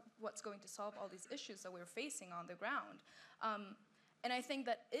 It's not what's going to solve all these issues that we're facing on the ground. And I think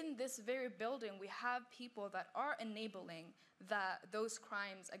that in this very building, we have people that are enabling those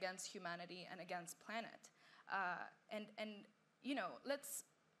crimes against humanity and against planet.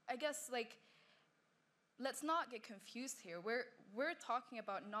 Let's not get confused here. We're talking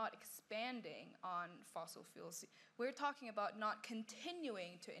about not expanding on fossil fuels. We're talking about not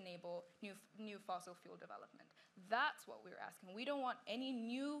continuing to enable new fossil fuel development. That's what we're asking. We don't want any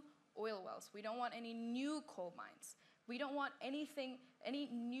new oil wells. We don't want any new coal mines. We don't want any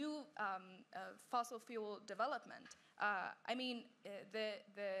new fossil fuel development. Even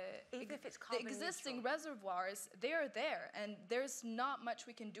if it's carbon the existing neutral. Reservoirs, they're there, and there's not much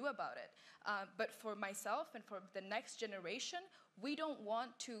we can do about it. But for myself and for the next generation, we don't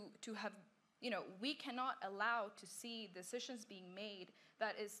want to have, we cannot allow to see decisions being made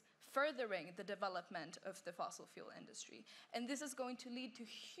that is furthering the development of the fossil fuel industry. And this is going to lead to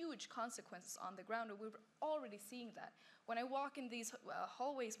huge consequences on the ground, and we're already seeing that. When I walk in these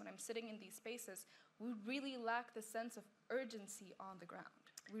hallways, when I'm sitting in these spaces, we really lack the sense of urgency on the ground.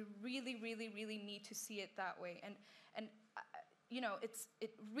 We really, really, really need to see it that way. And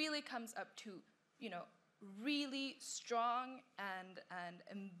it really comes up to, really strong and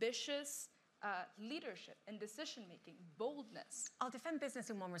ambitious leadership and decision-making, boldness. I'll defend business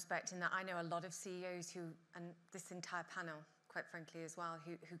in one respect in that I know a lot of CEOs and this entire panel, quite frankly as well,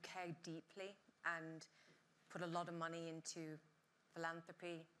 who care deeply and put a lot of money into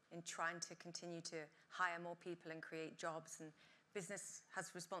philanthropy, in trying to continue to hire more people and create jobs. And business has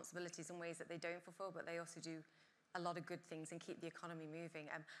responsibilities in ways that they don't fulfill, but they also do a lot of good things and keep the economy moving.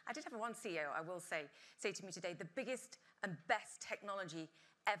 I did have one CEO, I will say to me today, the biggest and best technology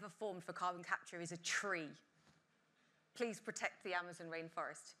ever formed for carbon capture is a tree. Please protect the Amazon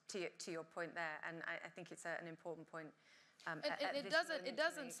rainforest, to your point there, and I think it's an important point. It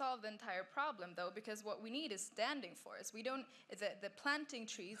doesn't solve the entire problem, though, because what we need is standing forests. The planting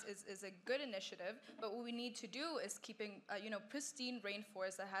trees is a good initiative, but what we need to do is keeping pristine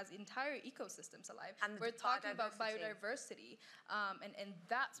rainforest that has entire ecosystems alive. And we're talking about biodiversity, and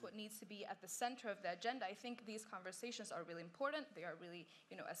that's what needs to be at the center of the agenda. I think these conversations are really important. They are really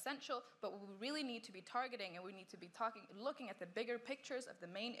essential, but what we really need to be targeting, and we need to be looking at the bigger pictures of the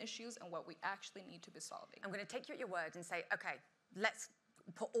main issues and what we actually need to be solving. I'm going to take you at your word and say, okay, let's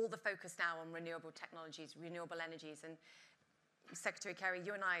put all the focus now on renewable technologies, renewable energies. And Secretary Kerry,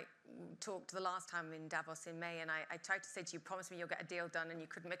 you and I talked the last time in Davos in May, and I tried to say to you, promise me you'll get a deal done, and you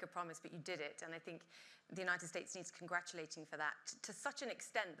couldn't make a promise, but you did it. And I think the United States needs congratulating for that to such an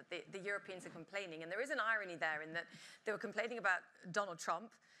extent that the Europeans are complaining. And there is an irony there in that they were complaining about Donald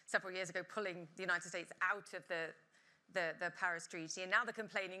Trump several years ago pulling the United States out of the Paris Treaty, and now they're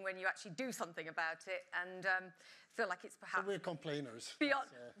complaining when you actually do something about it, and feel like it's perhaps... So we're complainers. Beyond,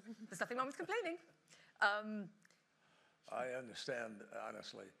 there's nothing wrong with complaining. I understand,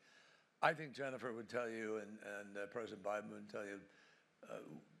 honestly. I think Jennifer would tell you, and President Biden would tell you,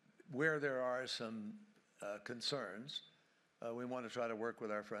 where there are some concerns, we want to try to work with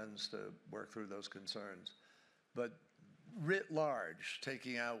our friends to work through those concerns. But writ large,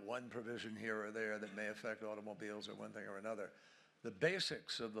 taking out one provision here or there that may affect automobiles or one thing or another, the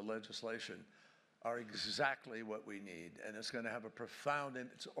basics of the legislation are exactly what we need, and it's going to have a profound,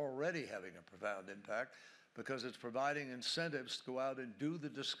 it's already having a profound impact, because it's providing incentives to go out and do the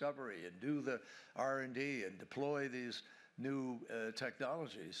discovery and do the R&D and deploy these new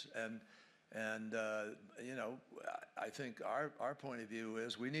technologies. And I think our point of view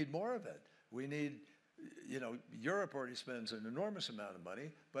is we need more of it. We need, Europe already spends an enormous amount of money,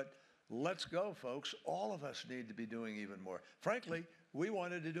 but let's go, folks. All of us need to be doing even more. Frankly, we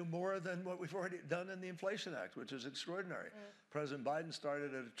wanted to do more than what we've already done in the Inflation Act, which is extraordinary. President Biden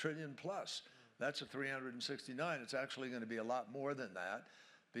started at $1 trillion plus. That's a 369. It's actually going to be a lot more than that,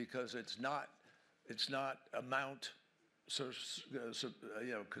 because it's not amount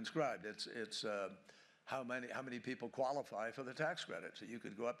conscribed. It's how many people qualify for the tax credit. So you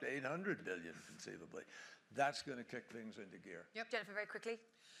could go up to 800 billion conceivably. That's going to kick things into gear. Yep. Jennifer, very quickly.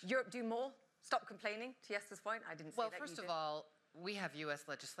 Europe do more. Stop complaining. To Jesper's point, I didn't say that. Well, first of all, we have U.S.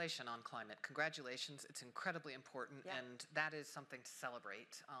 legislation on climate. Congratulations. It's incredibly important, and that is something to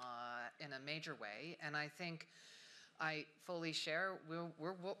celebrate in a major way. And I think I fully share,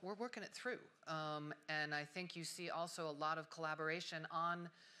 we're working it through. And I think you see also a lot of collaboration on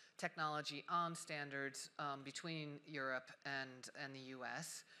technology, on standards between Europe and the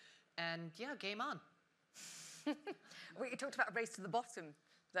U.S. And yeah, game on. We talked about a race to the bottom,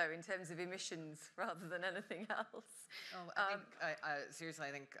 though, in terms of emissions rather than anything else. Oh, I think, seriously,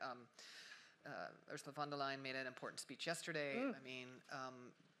 I think Ursula von der Leyen made an important speech yesterday. I mean,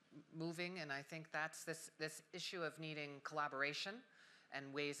 moving, and I think that's this issue of needing collaboration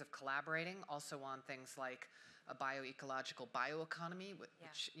and ways of collaborating, also on things like a bioecological bioeconomy,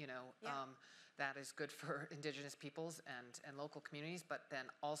 which, you know, that is good for indigenous peoples and local communities, but then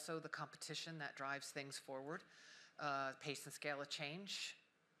also the competition that drives things forward, pace and scale of change.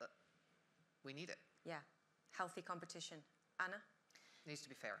 We need it. Yeah, healthy competition. Anna? Needs to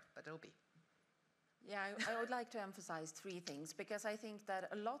be fair, but it'll be. Yeah, I would like to emphasize three things, because I think that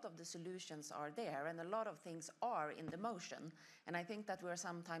a lot of the solutions are there and a lot of things are in the motion. And I think that we're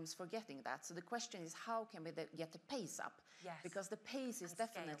sometimes forgetting that. So the question is, how can we get the pace up? Yes. Because the pace is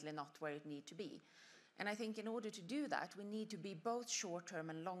definitely not where it needs to be. And I think in order to do that, we need to be both short-term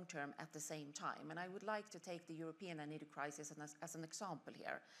and long-term at the same time. And I would like to take the European energy crisis as an example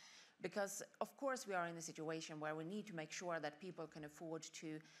here. Because, of course, we are in a situation where we need to make sure that people can afford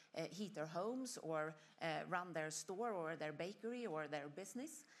to heat their homes or run their store or their bakery or their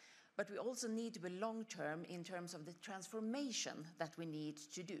business. But we also need to be long-term in terms of the transformation that we need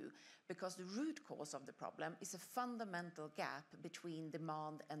to do. Because the root cause of the problem is a fundamental gap between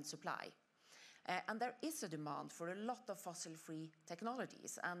demand and supply. And there is a demand for a lot of fossil-free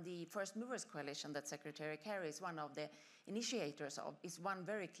technologies. And the First Movers Coalition that Secretary Kerry is one of the initiators of is one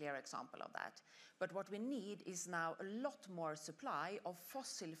very clear example of that. But what we need is now a lot more supply of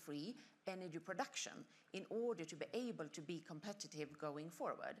fossil-free energy production in order to be able to be competitive going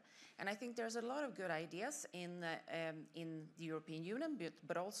forward. And I think there's a lot of good ideas in the European Union,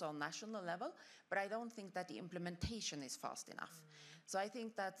 but also on national level. But I don't think that the implementation is fast enough. So I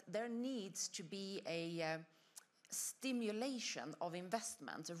think that there needs to be a stimulation of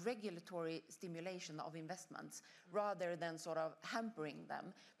investments, a regulatory stimulation of investments, rather than sort of hampering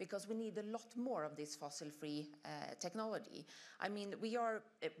them, because we need a lot more of this fossil-free technology. I mean, we are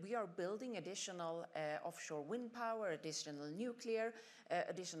building additional offshore wind power, additional nuclear,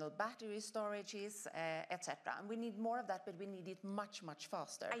 additional battery storages, etc. And we need more of that, but we need it much, much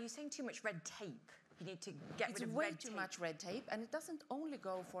faster. Are you saying too much red tape? You need to get rid of red tape. It's way too much red tape, and it doesn't only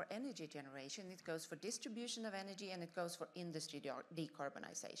go for energy generation, it goes for distribution of energy, and it goes for industry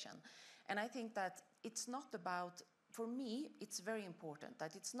decarbonization. And I think that it's not about, for me, it's very important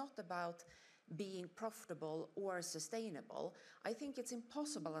that it's not about being profitable or sustainable. I think it's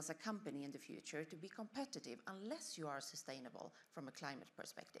impossible as a company in the future to be competitive unless you are sustainable from a climate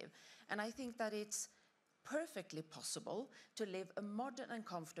perspective. And I think that it's perfectly possible to live a modern and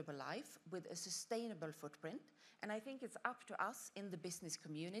comfortable life with a sustainable footprint. And I think it's up to us in the business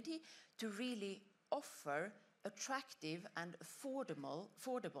community to really offer attractive and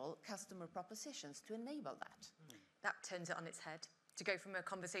affordable customer propositions to enable that. That turns it on its head. To go from a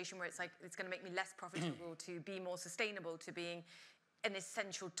conversation where it's like, it's going to make me less profitable to be more sustainable, to being an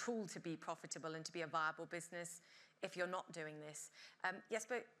essential tool to be profitable and to be a viable business if you're not doing this.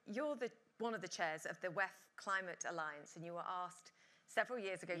 Jesper, you're one of the chairs of the WEF Climate Alliance, and you were asked several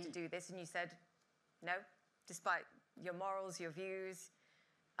years ago to do this, and you said no, despite your morals, your views,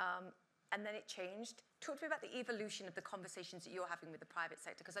 and then it changed. Talk to me about the evolution of the conversations that you're having with the private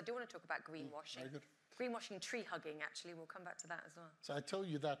sector, because I do want to talk about greenwashing. Very good. Greenwashing, tree hugging, actually. We'll come back to that as well. So I told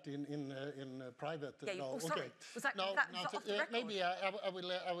you that in private. Yeah, no, oh, sorry. okay. Was that, no, that no, off the record? maybe I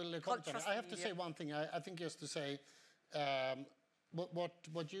will comment on it. I have to say one thing. I think just to say,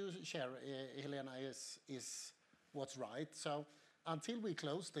 what you share, Helena, is what's right. So until we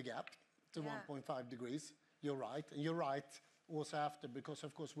close the gap to 1.5 degrees, you're right. And you're right also after, because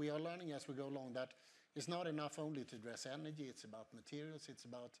of course we are learning as we go along that it's not enough only to address energy. It's about materials. It's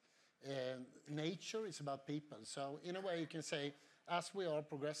about nature. It's about people. So in a way you can say as we are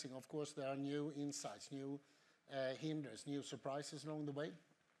progressing, of course, there are new insights, new hinders, new surprises along the way,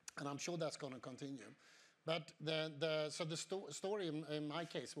 and I'm sure that's going to continue. But the story in my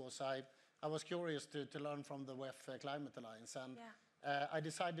case was I was curious to learn from the WEF Climate Alliance, and I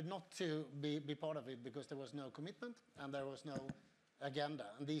decided not to be part of it because there was no commitment and there was no agenda.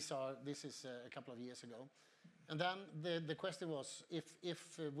 And this is a couple of years ago. And then the question was,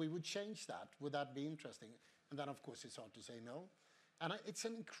 if we would change that, would that be interesting? And then, of course, it's hard to say no. And it's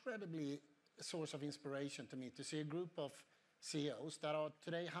an incredibly source of inspiration to me to see a group of CEOs that are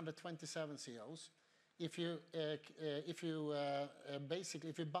today 127 CEOs. If you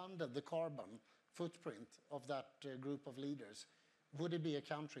bundle the carbon footprint of that group of leaders, would it be a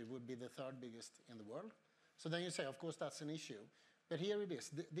country would be the third biggest in the world? So then you say, of course, that's an issue. But here it is.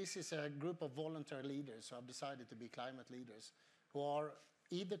 This is a group of voluntary leaders who have decided to be climate leaders, who are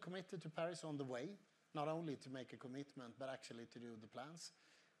either committed to Paris on the way, not only to make a commitment, but actually to do the plans.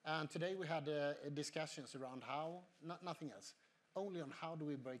 And today we had discussions around how, nothing else, only on how do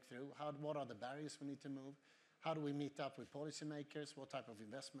we break through, what are the barriers we need to move, how do we meet up with policymakers, what type of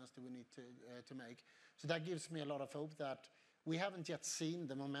investments do we need to make. So that gives me a lot of hope that we haven't yet seen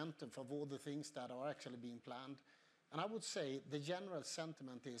the momentum of all the things that are actually being planned. And I would say the general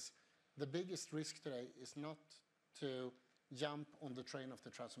sentiment is the biggest risk today is not to jump on the train of the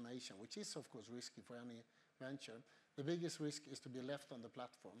transformation, which is, of course, risky for any venture. The biggest risk is to be left on the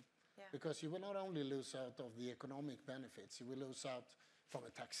platform. Yeah. Because you will not only lose out of the economic benefits, you will lose out from a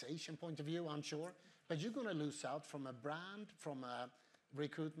taxation point of view, I'm sure, but you're going to lose out from a brand, from a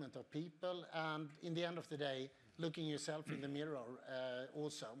recruitment of people, and in the end of the day, looking yourself in the mirror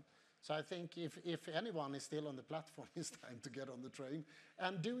also. So I think if anyone is still on the platform, it's time to get on the train.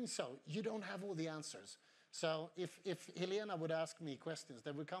 And doing so, you don't have all the answers. So if Helena would ask me questions,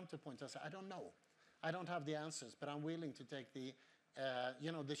 there would come to a point I say, I don't know. I don't have the answers, but I'm willing to take the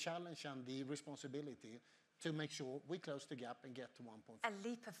challenge and the responsibility to make sure we close the gap and get to 1.5. A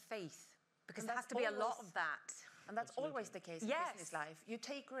leap of faith, because there has to be a lot of that. And that's always the case in business life. You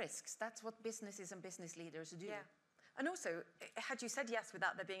take risks. That's what businesses and business leaders do. Yeah. And also, had you said yes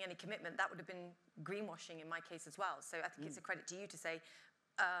without there being any commitment, that would have been greenwashing in my case as well. So I think it's a credit to you to say,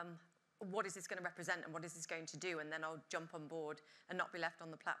 what is this going to represent and what is this going to do? And then I'll jump on board and not be left on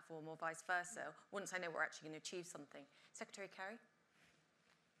the platform or vice versa, once I know we're actually going to achieve something. Secretary Kerry,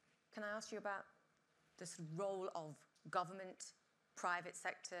 can I ask you about this role of government, private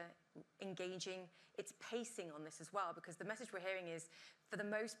sector, engaging, its pacing on this as well? Because the message we're hearing is, for the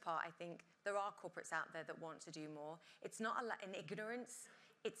most part, I think there are corporates out there that want to do more. It's not an ignorance.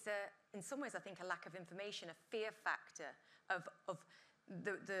 It's, in some ways, I think, a lack of information, a fear factor of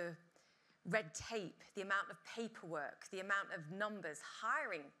the red tape, the amount of paperwork, the amount of numbers,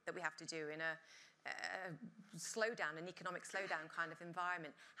 hiring that we have to do in a slowdown, an economic slowdown kind of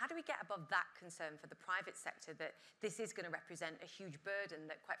environment. How do we get above that concern for the private sector that this is going to represent a huge burden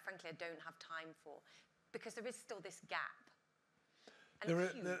that, quite frankly, I don't have time for? Because there is still this gap. And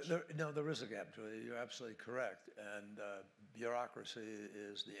there is a gap, Julia. You're absolutely correct. And bureaucracy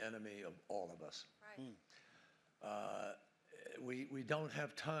is the enemy of all of us. Right. We don't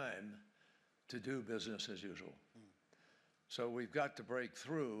have time to do business as usual. So we've got to break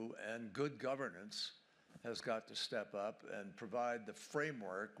through, and good governance has got to step up and provide the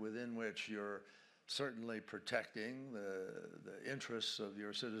framework within which you're certainly protecting the interests of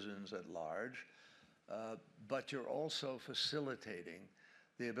your citizens at large, but you're also facilitating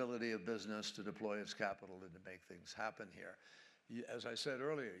the ability of business to deploy its capital and to make things happen here. As I said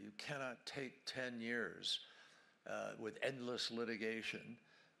earlier, you cannot take 10 years with endless litigation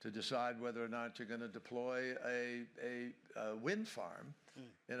to decide whether or not you're going to deploy a wind farm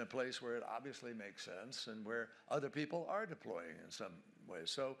in a place where it obviously makes sense and where other people are deploying in some ways.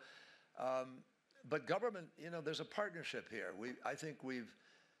 So, but government, there's a partnership here. I think we've,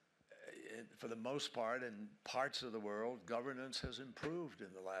 for the most part, in parts of the world, governance has improved in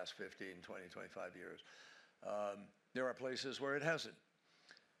the last 15, 20, 25 years. There are places where it hasn't.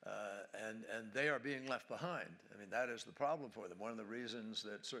 And they are being left behind. I mean, that is the problem for them. One of the reasons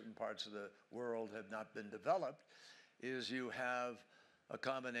that certain parts of the world have not been developed is you have a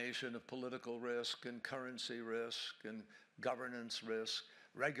combination of political risk and currency risk and governance risk,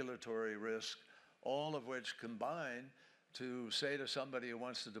 regulatory risk, all of which combine to say to somebody who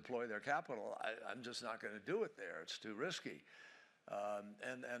wants to deploy their capital, I'm just not going to do it there. It's too risky.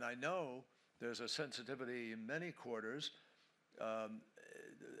 And I know there's a sensitivity in many quarters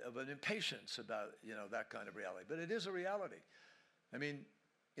of an impatience about, that kind of reality. But it is a reality. I mean,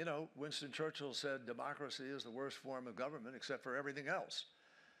 Winston Churchill said democracy is the worst form of government except for everything else.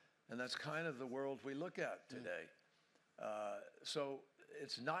 And that's kind of the world we look at today. So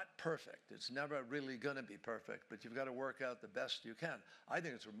it's not perfect. It's never really going to be perfect, but you've got to work out the best you can. I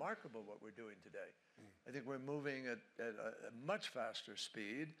think it's remarkable what we're doing today. I think we're moving at a much faster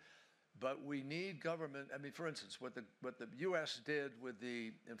speed, but we need government. I mean, for instance, what the U.S. did with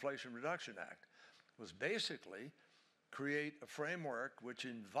the Inflation Reduction Act was basically create a framework which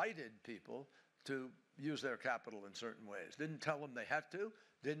invited people to use their capital in certain ways. Didn't tell them they had to,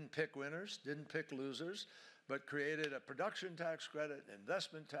 didn't pick winners, didn't pick losers, but created a production tax credit,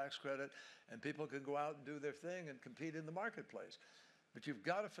 investment tax credit, and people can go out and do their thing and compete in the marketplace. But you've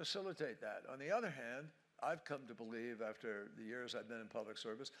got to facilitate that. On the other hand, I've come to believe after the years I've been in public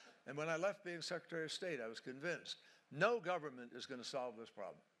service, and when I left being Secretary of State, I was convinced no government is going to solve this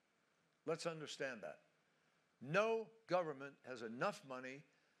problem. Let's understand that. No government has enough money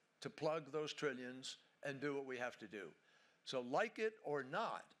to plug those trillions and do what we have to do. So like it or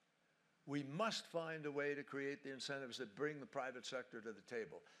not, we must find a way to create the incentives that bring the private sector to the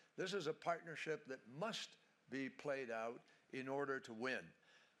table. This is a partnership that must be played out in order to win.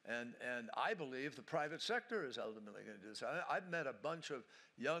 And I believe the private sector is ultimately going to do this. I've met a bunch of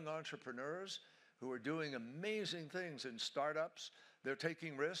young entrepreneurs who are doing amazing things in startups. They're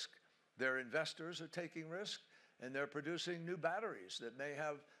taking risk. Their investors are taking risk. And they're producing new batteries that may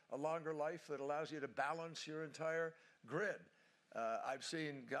have a longer life that allows you to balance your entire grid. I've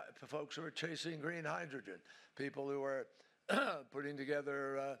seen folks who are chasing green hydrogen, people who are putting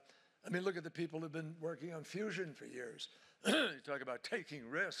together, I mean, look at the people who've been working on fusion for years. You talk about taking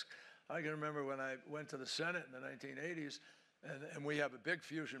risk. I can remember when I went to the Senate in the 1980s, and we have a big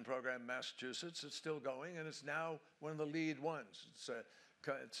fusion program in Massachusetts. It's still going, and it's now one of the lead ones.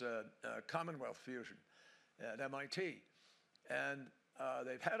 It's a Commonwealth fusion at MIT. And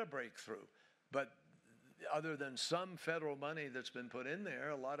they've had a breakthrough. But other than some federal money that's been put in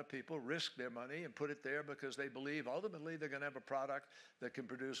there, a lot of people risk their money and put it there because they believe ultimately they're going to have a product that can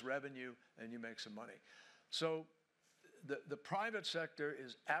produce revenue and you make some money. So the private sector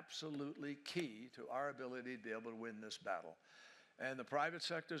is absolutely key to our ability to be able to win this battle. And the private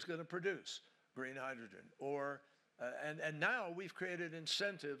sector is going to produce green hydrogen. And now we've created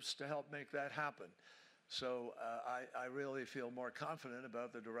incentives to help make that happen. So I really feel more confident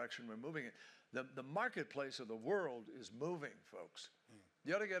about the direction we're moving in. The marketplace of the world is moving, folks.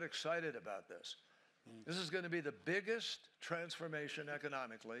 You ought to get excited about this. This is going to be the biggest transformation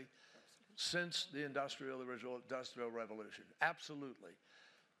economically since the industrial revolution. Absolutely.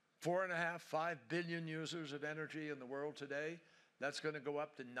 4.5, 5 billion users of energy in the world today. That's going to go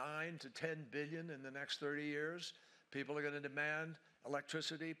up to 9 to 10 billion in the next 30 years. People are going to demand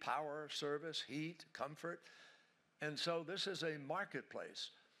electricity, power, service, heat, comfort. And so this is a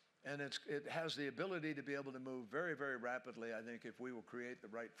marketplace. And it has the ability to be able to move very, very rapidly, I think, if we will create the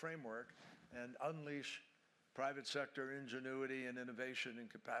right framework and unleash private sector ingenuity and innovation and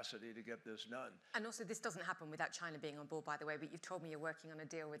capacity to get this done. And also, this doesn't happen without China being on board, by the way, but you've told me you're working on a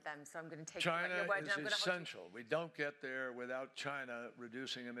deal with them, so I'm going to take China your word. is essential. We don't get there without China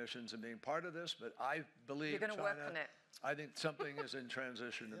reducing emissions and being part of this, but I believe you're going to work on it. I think something is in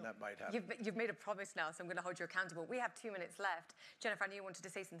transition and that might happen. You've made a promise now, so I'm going to hold you accountable. We have 2 minutes left. Jennifer, I knew you wanted to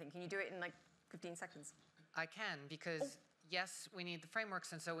say something. Can you do it in like 15 seconds? I can, because yes, we need the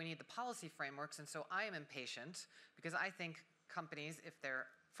frameworks, and so we need the policy frameworks, and so I am impatient because I think companies, if they're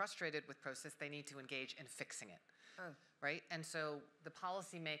frustrated with process, they need to engage in fixing it, right? And so the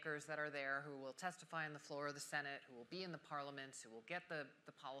policymakers that are there who will testify on the floor of the Senate, who will be in the parliaments, who will get the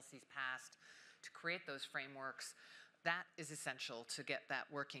policies passed to create those frameworks, that is essential to get that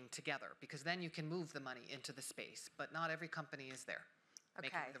working together, because then you can move the money into the space, but not every company is there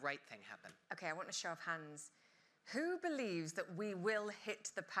making the right thing happen. Okay, I want a show of hands. Who believes that we will hit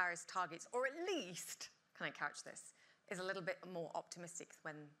the Paris targets, or at least, can I couch this, is a little bit more optimistic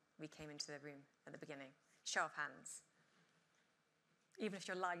when we came into the room at the beginning? Show of hands. Even if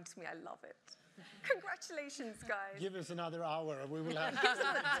you're lying to me, I love it. Congratulations, guys. Give us another hour and we will have... Give us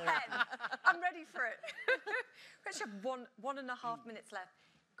another 10. I'm ready for it. We actually have one and a half minutes left.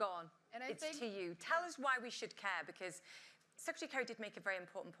 Go on. And it's to you. Tell us why we should care, because Secretary Kerry did make a very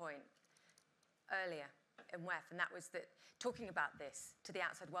important point earlier in WEF, and that was that talking about this to the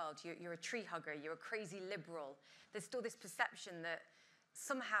outside world, you're a tree hugger, you're a crazy liberal. There's still this perception that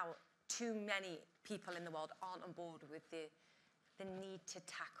somehow too many people in the world aren't on board with the need to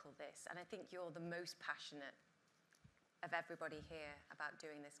tackle this. And I think you're the most passionate of everybody here about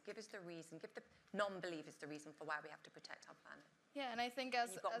doing this. Give us the reason, give the non-believers the reason for why we have to protect our planet. Yeah, and I think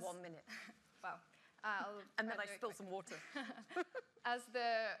you've got 1 minute. Wow. And then I spill some water. As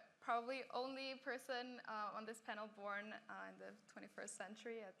the probably only person on this panel born in the 21st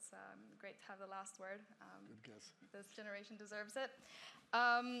century. It's great to have the last word. Good guess. This generation deserves it.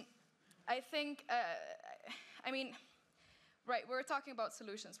 I think, I mean, right, we're talking about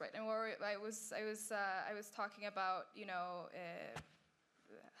solutions, right? And I was talking about, you know,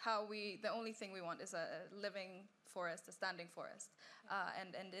 how the only thing we want is a living forest, a standing forest.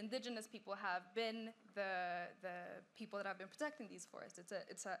 And indigenous people have been the people that have been protecting these forests.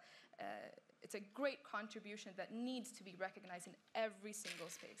 It's a great contribution that needs to be recognized in every single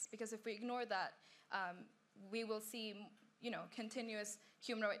space. Because if we ignore that, we will see, you know, continuous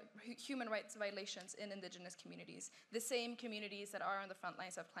human rights violations in indigenous communities. The same communities that are on the front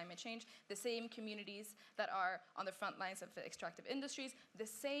lines of climate change, the same communities that are on the front lines of extractive industries, the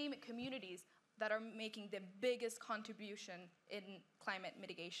same communities that are making the biggest contribution in climate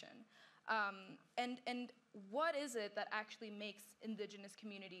mitigation. And what is it that actually makes indigenous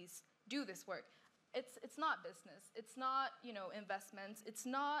communities do this work? It's not business. It's not, you know, investments. It's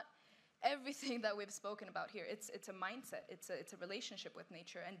not everything that we've spoken about here. It's a mindset. It's a relationship with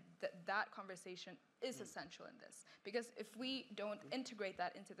nature, and that conversation is essential in this. Because if we don't integrate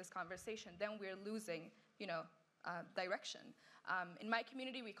that into this conversation, then we're losing, you know, direction. In my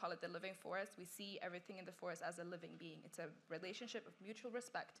community, we call it the living forest. We see everything in the forest as a living being. It's a relationship of mutual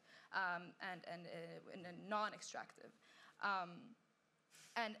respect and non-extractive.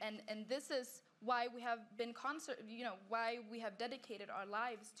 And this is why we have been why we have dedicated our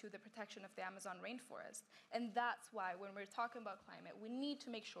lives to the protection of the Amazon rainforest. And that's why when we're talking about climate, we need to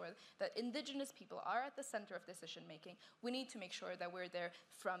make sure that indigenous people are at the center of decision making. We need to make sure that we're there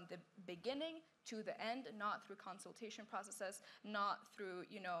from the beginning to the end, not through consultation processes, not through,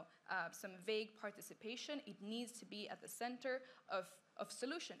 you know, some vague participation. It needs to be at the center of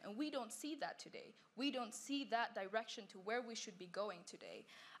solution, and we don't see that today. We don't see that direction to where we should be going today.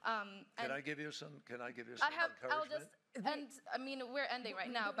 Can I give you some encouragement? I'll just, and I mean, we're ending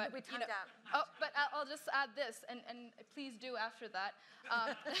right now, but we timed out. Oh, but I'll just add this, and please do after that.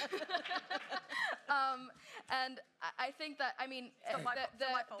 And I think that, I mean,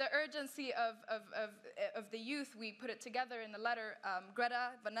 the urgency of the youth, we put it together in the letter,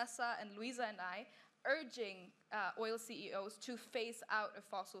 Greta, Vanessa, and Louisa and I, urging oil CEOs to phase out of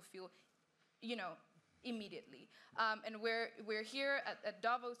fossil fuel, you know, immediately. And we're here at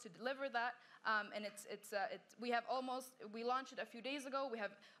Davos to deliver that. And we launched it a few days ago. We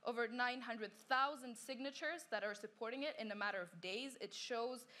have over 900,000 signatures that are supporting it in a matter of days. It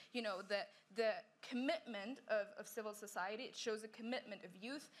shows, you know, the commitment of civil society. It shows a commitment of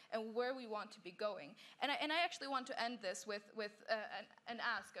youth and where we want to be going. And I actually want to end this with an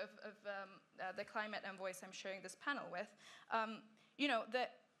ask of the climate envoys I'm sharing this panel with. You know, the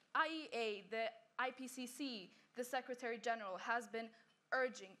IEA, the IPCC, the Secretary General has been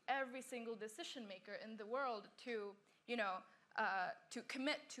urging every single decision maker in the world to, you know, to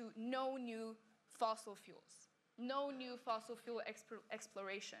commit to no new fossil fuels, no new fossil fuel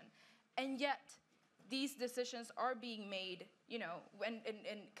exploration. And yet, these decisions are being made, you know,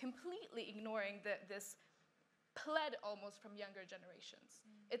 and completely ignoring this pled almost from younger generations.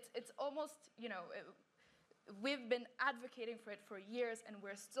 It's almost, you know, we've been advocating for it for years, and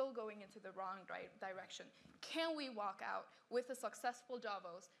we're still going into the wrong direction. Can we walk out with a successful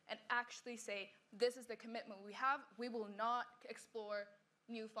Davos and actually say, this is the commitment we have, we will not explore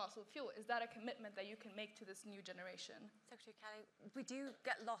new fossil fuel? Is that a commitment that you can make to this new generation? Secretary Kelly, we do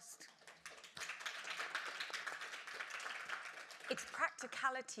get lost. It's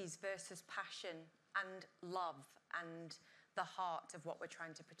practicalities versus passion and love and the heart of what we're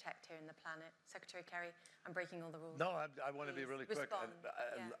trying to protect here in the planet. Secretary Kerry, I'm breaking all the rules. No, I want to be really quick.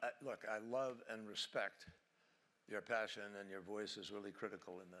 Look, I love and respect your passion, and your voice is really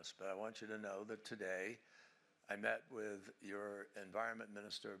critical in this. But I want you to know that today I met with your Environment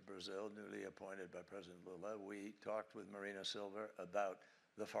Minister of Brazil, newly appointed by President Lula. We talked with Marina Silva about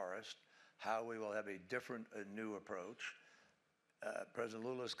the forest, how we will have a different, new approach. President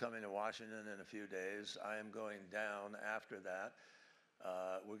Lula is coming to Washington in a few days. I am going down after that.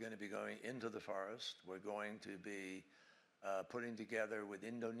 We're going to be going into the forest. We're going to be putting together with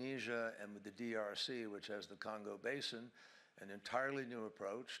Indonesia and with the DRC, which has the Congo Basin, an entirely new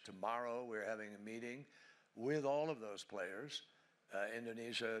approach. Tomorrow we're having a meeting with all of those players,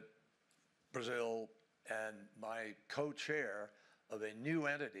 Indonesia, Brazil, and my co-chair of a new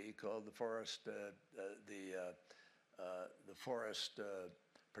entity called the Forest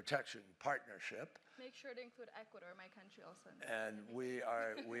Protection Partnership. Make sure to include Ecuador, my country, also. And we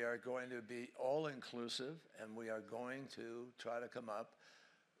are going to be all-inclusive, and we are going to try to come up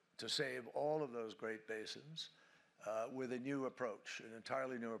to save all of those great basins. with a new approach, an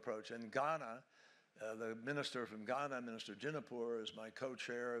entirely new approach. And Ghana, the minister from Ghana, Minister Jinapur, is my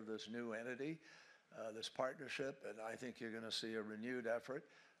co-chair of this new entity, this partnership, and I think you're going to see a renewed effort,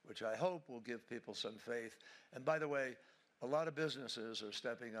 which I hope will give people some faith. And by the way, a lot of businesses are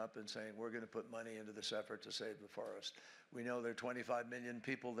stepping up and saying, we're going to put money into this effort to save the forest. We know there are 25 million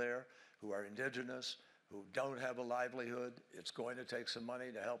people there who are indigenous, who don't have a livelihood. It's going to take some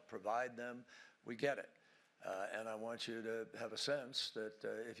money to help provide them. We get it. And I want you to have a sense that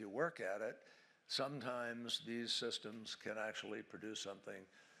if you work at it, sometimes these systems can actually produce something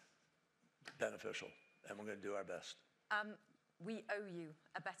beneficial, and we're going to do our best. We owe you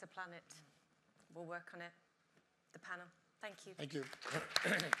a better planet. We'll work on it. The panel. Thank you. Thank you.